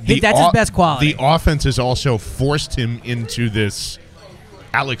That's his best quality. The offense has also forced him into this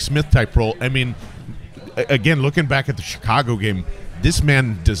Alex Smith type role. I mean, again, looking back at the Chicago game, this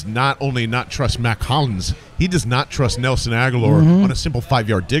man does not only not trust Mac Hollins, he does not trust Nelson Aguilar on a simple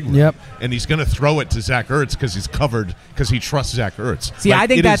 5-yard dig run. Yep. And he's going to throw it to Zach Ertz because he's covered because he trusts Zach Ertz. See, I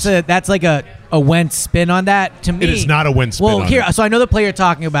think that's like a Wentz spin on that. To me, It is not a Wentz spin Well, on here, it. so I know the player you're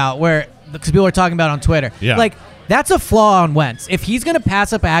talking about because people are talking about it on Twitter. Yeah. Like, that's a flaw on Wentz. If he's going to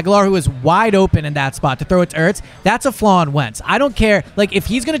pass up Aguilar, who is wide open in that spot, to throw it to Ertz, that's a flaw on Wentz. I don't care. Like, if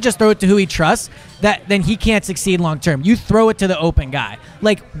he's going to just throw it to who he trusts, then he can't succeed long term. You throw it to the open guy.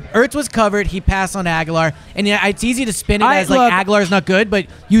 Like, Ertz was covered. He passed on Aguilar. And yeah, it's easy to spin it as, like, Aguilar's not good, but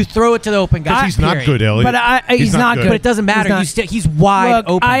you throw it to the open guy. He's not good, Elliot. But he's not good. But it doesn't matter. He's wide Look,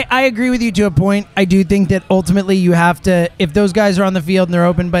 open. I agree with you to a point. I do think that ultimately you have to, if those guys are on the field and they're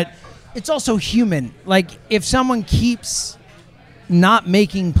open, but it's also human. Like, if someone keeps not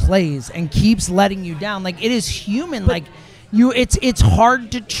making plays and keeps letting you down, like, it is human. It's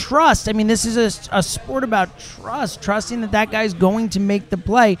hard to trust. I mean, this is a sport about trusting that guy's going to make the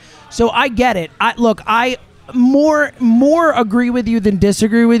play. So I get it. I more agree with you than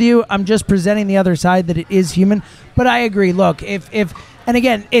disagree with you. I'm just presenting the other side that it is human. But I agree. Look, if and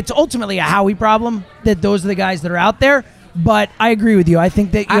again, it's ultimately a Howie problem that those are the guys that are out there. But I agree with you. I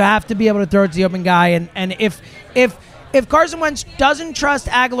think that you have to be able to throw it to the open guy. And if Carson Wentz doesn't trust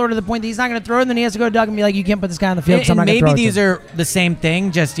Aguilar to the point that he's not going to throw it, then he has to go to Doug and be like, you can't put this guy on the field because I'm not going to throw it to these him. are the same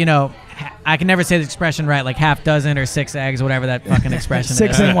thing, just, I can never say the expression right, like half dozen or 6 eggs, whatever that fucking expression is.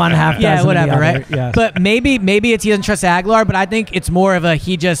 6 and 1, half dozen. Yeah, whatever, of the other. right? Yes. But maybe it's he doesn't trust Aguilar, but I think it's more of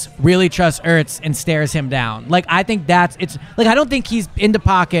he just really trusts Ertz and stares him down. Like, I think I don't think he's in the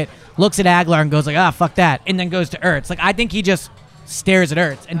pocket, looks at Aguilar and goes like, fuck that, and then goes to Ertz. Like, I think he just stares at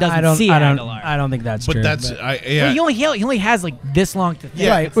Ertz and doesn't see Aguilar. I don't think that's But true. that's Well, he only has like this long to think.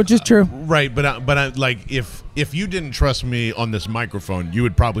 right, which is true. Right, but I, like if you didn't trust me on this microphone, you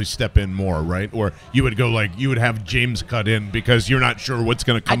would probably step in more, right? Or you would go you would have James cut in because you're not sure what's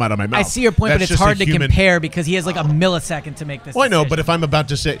going to come out of my mouth. I see your point, That's but it's just a hard to human- compare because he has like a millisecond to make this. Well, I know, decision. but if I'm about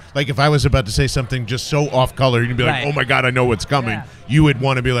to say, if I was about to say something just so off color, you'd be like, Right. "Oh my God, I know what's coming." Yeah. You would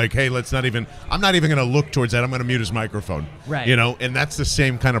want to be like, "Hey, I'm not even going to look towards that. I'm going to mute his microphone." Right. And that's the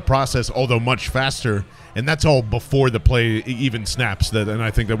same kind of process, although much faster. And that's all before the play even snaps. And I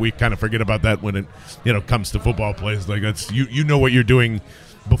think that we kind of forget about that when it comes to football plays. Like, that's you know what you're doing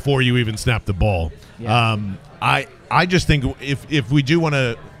before you even snap the ball. Yeah. I just think if we do want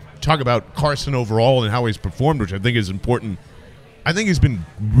to talk about Carson overall and how he's performed, which I think is important, I think he's been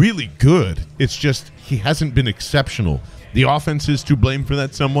really good. It's just he hasn't been exceptional. The offense is to blame for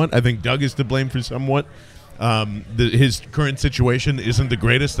that somewhat. I think Doug is to blame for somewhat. His current situation isn't the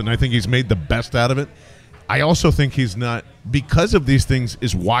greatest, and I think he's made the best out of it. I also think he's not, because of these things,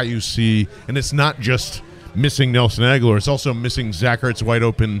 is why you see, and it's not just missing Nelson Aguilar, it's also missing Zach Ertz wide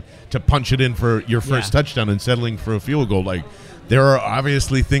open to punch it in for your first touchdown and settling for a field goal. Like, there are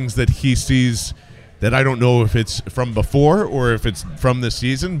obviously things that he sees that I don't know if it's from before or if it's from this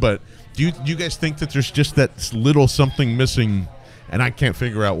season, but do you guys think that there's just that little something missing, and I can't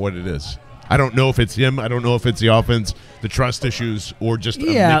figure out what it is? I don't know if it's him. I don't know if it's the offense, the trust issues, or just a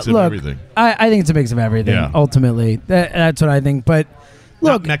mix of everything. I think it's a mix of everything. Yeah. Ultimately, that's what I think. But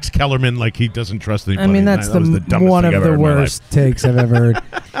look, next Kellerman, like he doesn't trust anybody. I mean, that's was the dumbest one thing of I've ever the heard in my worst life. takes I've ever heard.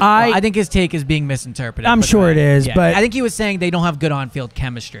 I think his take is being misinterpreted. I'm but sure it is, yeah. but I think he was saying they don't have good on-field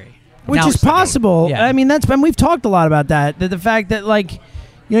chemistry, which Now is it's- possible. Yeah. I mean, and we've talked a lot about that. That the fact that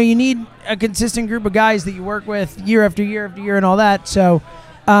you need a consistent group of guys that you work with year after year after year and all that. So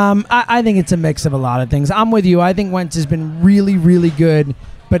I think it's a mix of a lot of things. I'm with you. I think Wentz has been really, really good,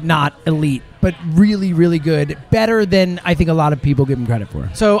 but not elite, but really, really good. Better than I think a lot of people give him credit for.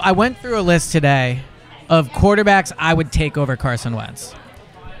 So I went through a list today of quarterbacks I would take over Carson Wentz,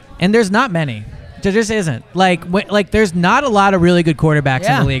 and there's not many. There just isn't. There's not a lot of really good quarterbacks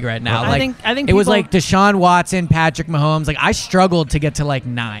in the league right now. I think it was people- like Deshaun Watson, Patrick Mahomes. Like I struggled to get to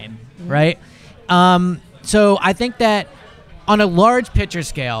 9, right? So I think that on a large pitcher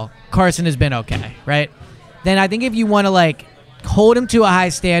scale, Carson has been okay, right? Then I think if you want to hold him to a high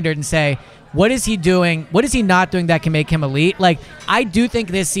standard and say, what is he doing? What is he not doing that can make him elite? I do think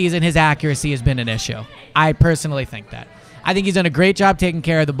this season his accuracy has been an issue. I personally think that. I think he's done a great job taking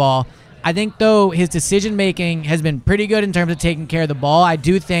care of the ball. I think, though, his decision-making has been pretty good in terms of taking care of the ball. I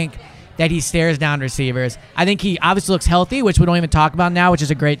do think that he stares down receivers. I think he obviously looks healthy, which we don't even talk about now, which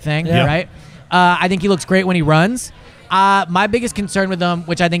is a great thing, right? I think he looks great when he runs. My biggest concern with him,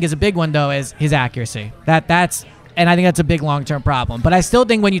 which I think is a big one, though, is his accuracy. And I think that's a big long-term problem. But I still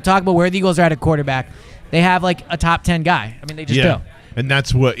think when you talk about where the Eagles are at a quarterback, they have a top 10 guy. I mean, they just do. And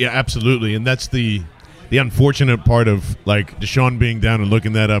that's absolutely. And that's the unfortunate part of Deshaun being down and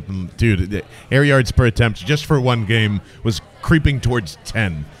looking that up. And dude, the air yards per attempt just for one game was creeping towards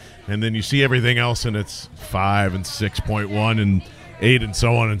 10. And then you see everything else and it's 5 and 6.1 and 8 and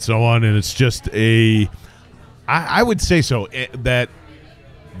so on and so on. And it's just I would say so that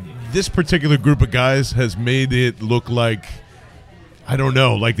this particular group of guys has made it look like, I don't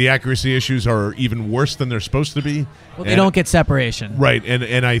know, the accuracy issues are even worse than they're supposed to be. Well, they don't get separation. Right,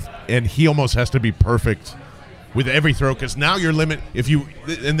 and he almost has to be perfect with every throw because now your limit,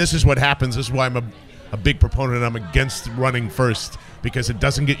 and this is what happens, this is why I'm a big proponent, I'm against running first because it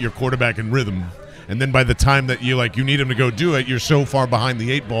doesn't get your quarterback in rhythm. And then by the time that you need him to go do it, you're so far behind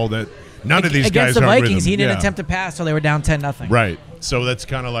the 8 ball that none of these guys against the are in Vikings, rhythm. he didn't attempt to pass, so they were down 10-0. Right. So that's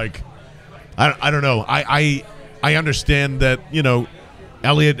kind of I don't know. I understand that,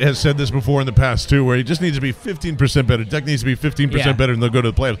 Elliott has said this before in the past too, where he just needs to be 15% better. Deck needs to be 15% better, and they'll go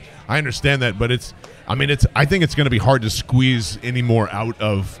to the playoffs. I understand that, but I think it's going to be hard to squeeze any more out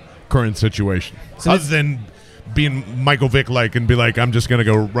of current situation, other than being Michael Vick and be I'm just going to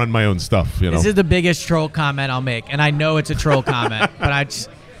go run my own stuff. This is the biggest troll comment I'll make, and I know it's a troll comment, but I just.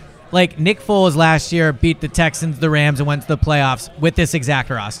 Nick Foles last year beat the Texans, the Rams, and went to the playoffs with this exact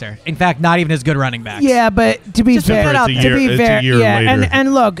roster. In fact, not even as good running backs. Yeah, but to be fair, it's a year later.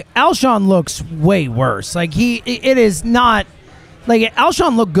 And look, Alshon looks way worse. It is not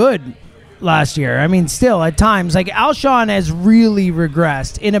Alshon looked good last year. I mean, still at times, Alshon has really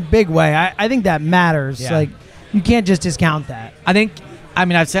regressed in a big way. I think that matters. Yeah. You can't just discount that. I don't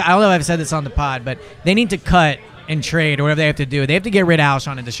know if I've said this on the pod, but they need to cut and trade or whatever they have to do. They have to get rid of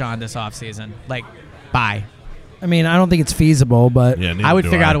Alshon and Deshaun this offseason. Bye. I mean, I don't think it's feasible, but I would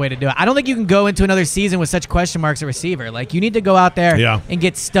figure out a way to do it. I don't think you can go into another season with such question marks at receiver. You need to go out there and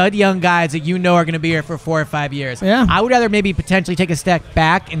get stud young guys that are going to be here for 4 or 5 years. Yeah. I would rather maybe potentially take a step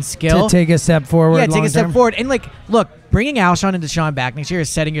back in skill. To take a step forward. Yeah, take a step long-term. forward. And look, bringing Alshon and Deshaun back next year is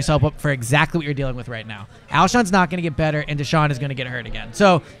setting yourself up for exactly what you're dealing with right now. Alshon's not going to get better, and Deshaun is going to get hurt again.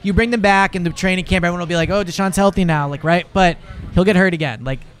 So you bring them back in the training camp, everyone will be oh, Deshaun's healthy now, right? But he'll get hurt again.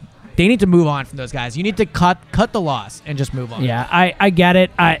 They need to move on from those guys. You need to cut the loss and just move on. Yeah, I get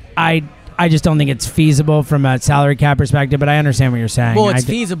it. I just don't think it's feasible from a salary cap perspective, but I understand what you're saying. Well, it's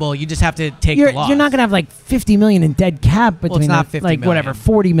feasible. You just have to take the loss. You're not going to have $50 million in dead cap between it's not $50 million. whatever,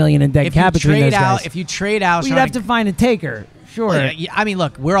 $40 million in dead cap between those guys. If you trade Alshon, you'd have to find a taker. Sure. Well, I mean,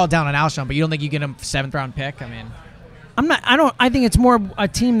 look, we're all down on Alshon, but you don't think you get him 7th round pick? I mean, I think it's more a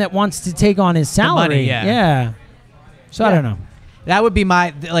team that wants to take on his salary. money, yeah. So I don't know. That would be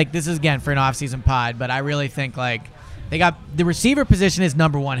my this is again for an offseason pod, but I really think they got the receiver position is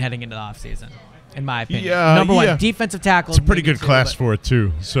number 1 heading into the offseason, in my opinion. Yeah, number 1 defensive tackle. It's a pretty good class for it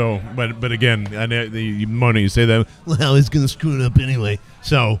too. So, but again, I know you say that. Well, he's going to screw it up anyway.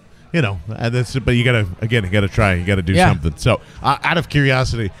 So that's. But you gotta try. You gotta do something. So, out of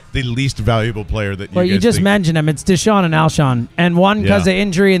curiosity, the least valuable player that you just think, mentioned him. It's Deshaun and Alshon, and one because of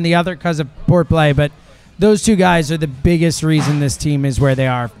injury, and the other because of poor play. But those two guys are the biggest reason this team is where they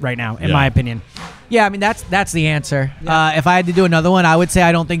are right now, in my opinion. Yeah, I mean that's the answer. If I had to do another one, I would say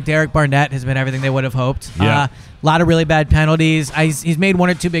I don't think Derek Barnett has been everything they would have hoped. Yeah. A lot of really bad penalties. He's made 1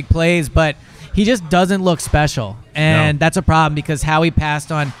 or 2 big plays, but he just doesn't look special, and that's a problem because how he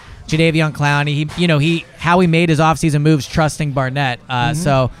passed on Jadeveon Clowney, how he made his offseason moves trusting Barnett.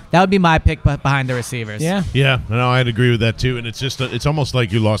 So that would be my pick behind the receivers. Yeah, no, I'd agree with that too. And it's almost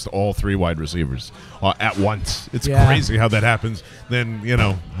like you lost all 3 wide receivers at once. It's crazy how that happens. Then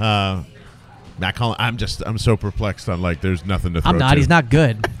Matt Collins, I'm so perplexed on there's nothing to throw. I'm not. to. He's not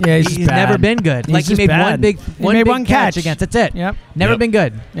good. Yeah, he's bad. never been good. He's He just made bad. one catch against. That's it. Yep. Never Yep. been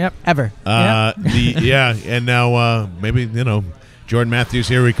good. Yep. Ever. And now maybe Jordan Matthews,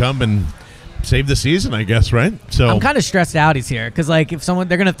 here we come and save the season, I guess, right? So I'm kind of stressed out he's here because if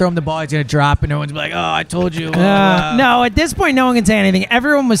they're gonna throw him the ball, he's gonna drop, and everyone's like, "Oh, I told you." No, at this point, no one can say anything.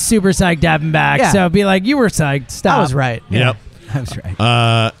 Everyone was super psyched to have him back. Yeah. So be like, you were psyched. Stop. I was right. Yep. I was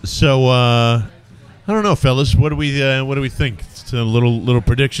right. So I don't know, fellas. What do we think? It's a little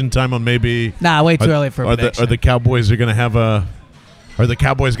prediction time on maybe. Nah, way too early for a Are prediction. the Cowboys gonna have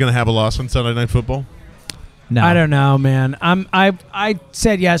a loss on Sunday Night Football? No. I don't know, man. I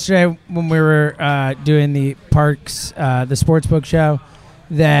said yesterday when we were doing the Parks, the sportsbook show,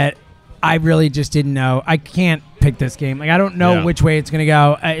 that I really just didn't know. I can't pick this game. I don't know which way it's going to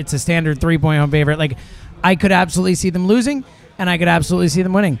go. It's a standard 3-point home favorite. I could absolutely see them losing, and I could absolutely see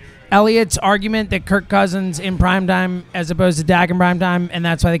them winning. Elliott's argument that Kirk Cousins in primetime as opposed to Dak in primetime, and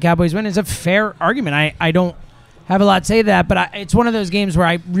that's why the Cowboys win, is a fair argument. I don't have a lot to say to that, but it's one of those games where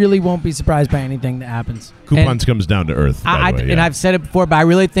I really won't be surprised by anything that happens. Coupons comes down to earth. by the way, and I've said it before, but I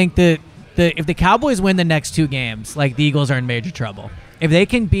really think that if the Cowboys win the next 2 games, the Eagles are in major trouble. If they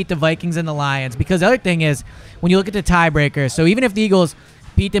can beat the Vikings and the Lions, because the other thing is, when you look at the tiebreaker, so even if the Eagles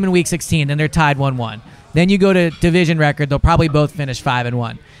beat them in Week 16, then they're tied 1-1. Then you go to division record; they'll probably both finish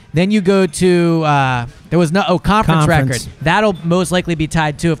 5-1. Then you go to conference record. That'll most likely be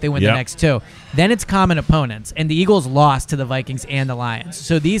tied too if they win the next 2. Then it's common opponents, and the Eagles lost to the Vikings and the Lions.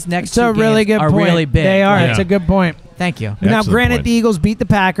 So these next 2 games are really big. They are. Yeah. It's a good point. Thank you. Now, Excellent granted, point. the Eagles beat the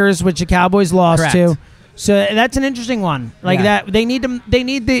Packers, which the Cowboys lost Correct. to. So that's an interesting one. That they need them. They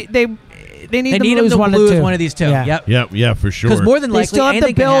need them to lose one of these 2. Yeah. Yep. Yeah, for sure. Because more than They likely, still have the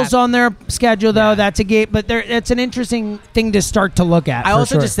anything can Bills happen. on their schedule, though. Yeah. That's a game, but it's an interesting thing to start to look at. I for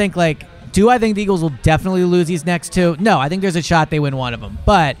also sure. just think do I think the Eagles will definitely lose these next 2? No, I think there's a shot they win one of them.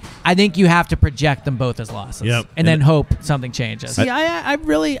 But I think you have to project them both as losses. Yep. And then hope something changes. See,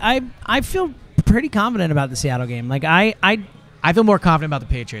 I feel pretty confident about the Seattle game. I feel more confident about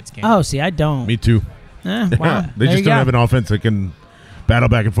the Patriots game. Oh, see, I don't. Me too. Wow. They There just you don't go. have an offense that can battle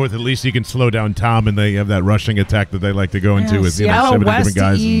back and forth. At least you can slow down Tom, and they have that rushing attack that they like to go into with Seattle 7 west different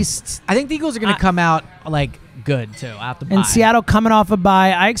guys. to east, I think the Eagles are going to come out good too out the bye. and Seattle coming off a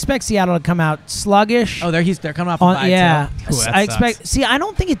bye. I expect Seattle to come out sluggish. Oh, they're coming off a bye yeah. too. Ooh, that I sucks. expect. See, I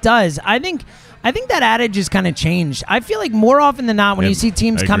don't think it does. I think that adage has kind of changed. I feel like more often than not, when you see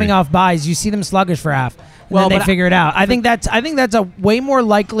teams I coming agree. off byes, you see them sluggish for half. And Well, then but they figure it out. I think that's a way more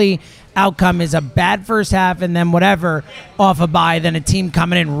likely outcome is a bad first half and then whatever off a bye than a team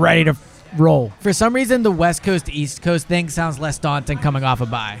coming in ready to roll. For some reason, the West Coast to East Coast thing sounds less daunting coming off a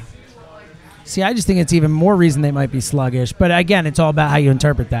bye. See, I just think it's even more reason they might be sluggish. But again, it's all about how you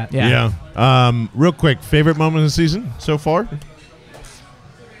interpret that. Yeah. Real quick, favorite moment of the season so far?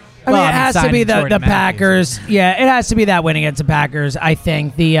 I mean, it has to be the Jordan Packers. Yeah, it has to be that win against the Packers. I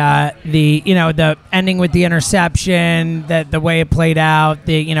think the ending with the interception, that the way it played out,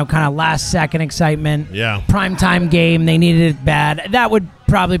 the kind of last second excitement. Yeah. Primetime game, they needed it bad. That would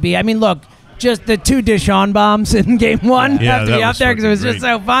probably be. I mean, look, just the 2 Deshaun bombs in game 1 Yeah, have to that be up was there because it was fucking just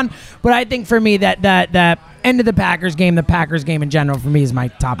so fun. But I think for me that end of the Packers game in general for me is my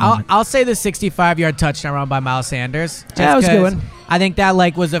top moment. I'll say the 65-yard touchdown run by Miles Sanders. Just That was a good 'cause one. I think that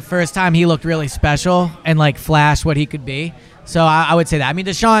was the first time he looked really special and flashed what he could be. So I would say that. I mean,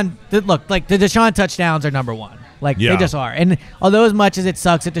 the Deshaun touchdowns are number 1. They just are. And although as much as it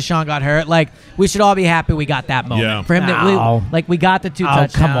sucks that Deshaun got hurt, we should all be happy we got that moment. Yeah. For him No. we got the 2 Oh,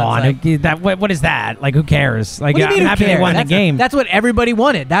 touchdowns. come on. What is that? Who cares? What do you mean, I'm who happy they cares? won the That's game. That's what everybody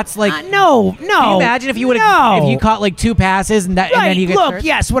wanted. That's no. Can you imagine if you would have if you caught 2 passes and that and then he gets Look, hurt?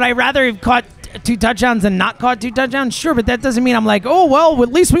 yes, would I rather have caught 2 touchdowns than not caught 2 touchdowns? Sure, but that doesn't mean I'm at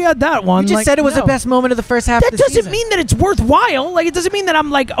least we had that one. You just said it was the best moment of the first half That of the doesn't season. mean that it's worthwhile. It doesn't mean that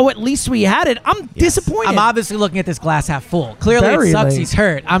I'm at least we had it. I'm disappointed. I'm obviously looking at this glass half full. Clearly, Very it sucks late. he's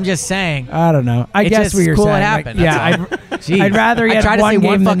hurt. I'm just saying. I don't know. I It's guess just what you're cool saying. it happened. Yeah, Jeez. I'd rather you I had tried to one say game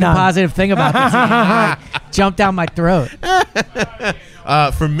one than fucking none. positive thing about this game. Jumped down my throat.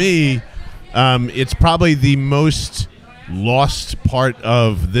 For me, it's probably the most lost part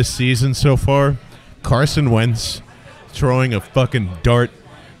of this season so far. Carson Wentz throwing a fucking dart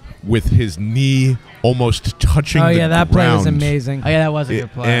with his knee almost touching the that play was ground. amazing. Oh yeah, that was a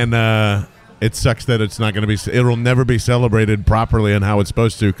good play. And it sucks that it's not going to be. It'll never be celebrated properly and how it's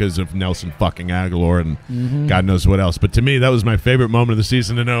supposed to because of Nelson fucking Aguilar and God knows what else. But to me, that was my favorite moment of the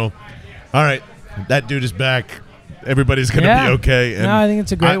season to know. All right, that dude is back. Everybody's going to be okay. And no, I think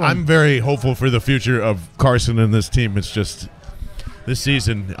it's a great one. I'm very hopeful for the future of Carson and this team. It's just this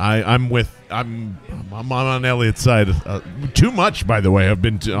season. I'm on Elliott's side. Too much, by the way. I've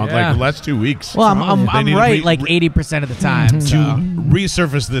been like the last 2 weeks. Well, I'm They need right to like 80% of the time. to So.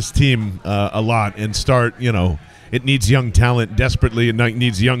 resurface this team a lot and start, it needs young talent desperately. It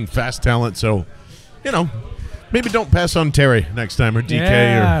needs young, fast talent. So, maybe don't pass on Terry next time or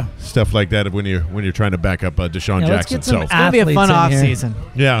DK or stuff like that when you're trying to back up Deshaun let's Jackson. get some So, It's going to be a fun athletes in here.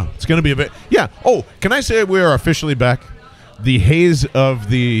 offseason. yeah, it's going to be a bit. Yeah. Oh, can I say we are officially back? The haze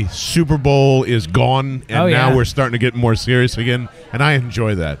of the Super Bowl is gone, and now we're starting to get more serious again, and I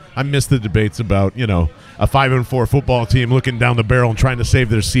enjoy that. I miss the debates about, a 5-4 football team looking down the barrel and trying to save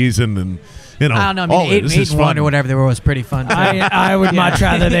their season, and, I don't know. I mean, 8-1 or whatever they were was pretty fun. Too. I would much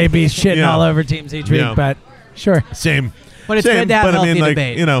rather they be shitting Yeah. all over teams each week, Yeah. but sure. Same. But it's Same, good to have but healthy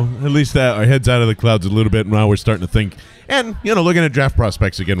debate. at least that our heads out of the clouds a little bit, and now we're starting to think, and looking at draft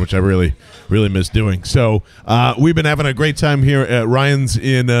prospects again, which I really, really miss doing. So we've been having a great time here at Ryan's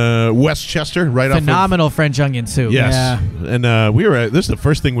in Westchester, right off of Phenomenal French onion soup. Yes, Yeah. and this is the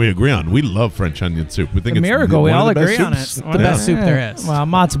first thing we agree on. We love French onion soup. We think The it's miracle, we one of all the best agree on soups. it. The best soup there is. Well,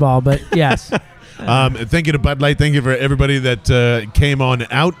 matzo ball, but yes. Thank you to Bud Light. Thank you for everybody that came on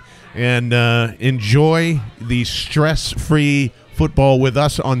out and enjoy the stress-free football with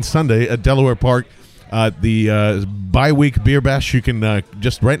us on Sunday at Delaware Park. The bye-week beer bash, you can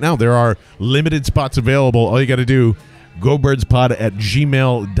just right now, there are limited spots available. All you got to do,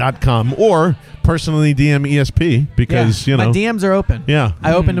 gobirdspod@gmail.com or personally DM ESP because, my DMs are open. Yeah.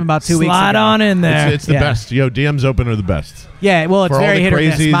 I opened them about 2 weeks ago. Slide on in there. It's the best. DMs open are the best. Yeah, well, it's For all very the hit or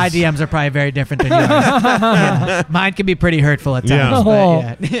miss. crazies. My DMs are probably very different than yours. Yeah. Mine can be pretty hurtful at times.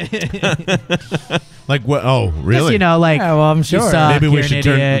 Yeah. But yeah. Like what? Oh, really? Just, like, Yeah, well, I'm you sure. suck, Maybe we you're an should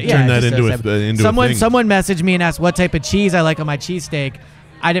turn idiot. Yeah, that just into those a type- into a thing. Someone messaged me and asked what type of cheese I like on my cheesesteak.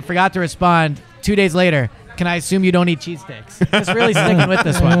 I forgot to respond 2 days later. Can I assume you don't eat cheesesteaks? Just really sticking with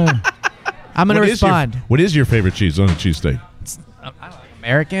this one. I'm going to respond. What is your favorite cheese on a cheesesteak?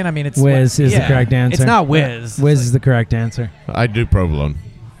 American? I mean, it's Whiz is the correct answer. It's not Whiz. Whiz is the correct answer. I do provolone.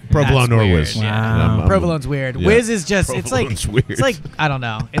 Provolone That's or weird. Whiz. Wow. Provolone's weird. Yeah. Whiz is just Provolone's weird. it's like I don't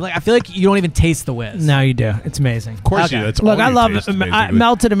know. I feel like you don't even taste the Whiz. No, you do. It's amazing. Of course Okay. you do. That's Look, all I you love taste, basically.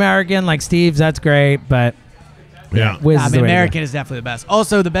 melted American like Steve's. That's great, but Yeah. Whiz I is mean, the way to go. American is definitely the best.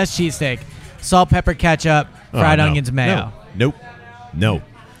 Also, the best cheesesteak: salt, pepper, ketchup, fried Oh, no. onions, mayo. Nope. No.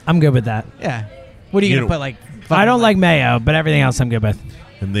 I'm good with that. Yeah. What are you You gonna know- put like? I don't like mayo, but everything else I'm good with.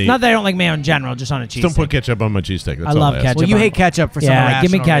 And the Not that I don't like mayo in general, just on a cheese. don't put ketchup on my cheesesteak. That's I all love ask. ketchup. Well, you on- hate ketchup for some Yeah,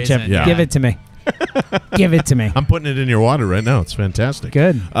 give me irrational ketchup. reason. Yeah. Give it to me. Give it to me. I'm putting it in your water right now. It's fantastic.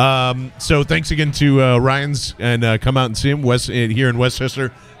 Good. So thanks again to Ryan's and come out and see him here in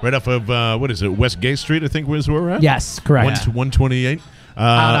Westchester, right off of what is it, West Gay Street? I think is where we're at. Yes, correct. 128.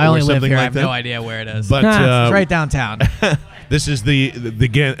 I or only live something here. I like have that. no idea where it is. But it's right downtown. this is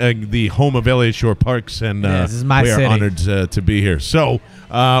the home of Elliott Shore Parks, and Yeah, this is my we city. are honored to be here. So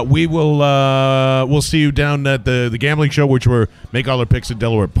we'll see you down at the gambling show, which we're make all our picks at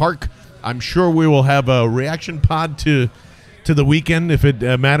Delaware Park. I'm sure we will have a reaction pod to the weekend if it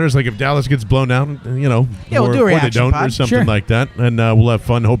matters. Like if Dallas gets blown out, Yeah, we'll or, do a or they reaction don't, or pod. something Sure. like that, and we'll have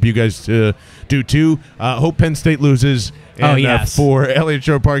fun. Hope you guys do too. Hope Penn State loses. And, yes. For Elliott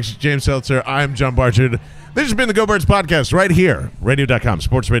Shore Parks, James Seltzer, I'm John Barchard. This has been the Go Birds podcast right here, radio.com,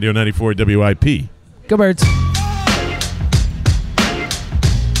 Sports Radio 94 WIP. Go Birds.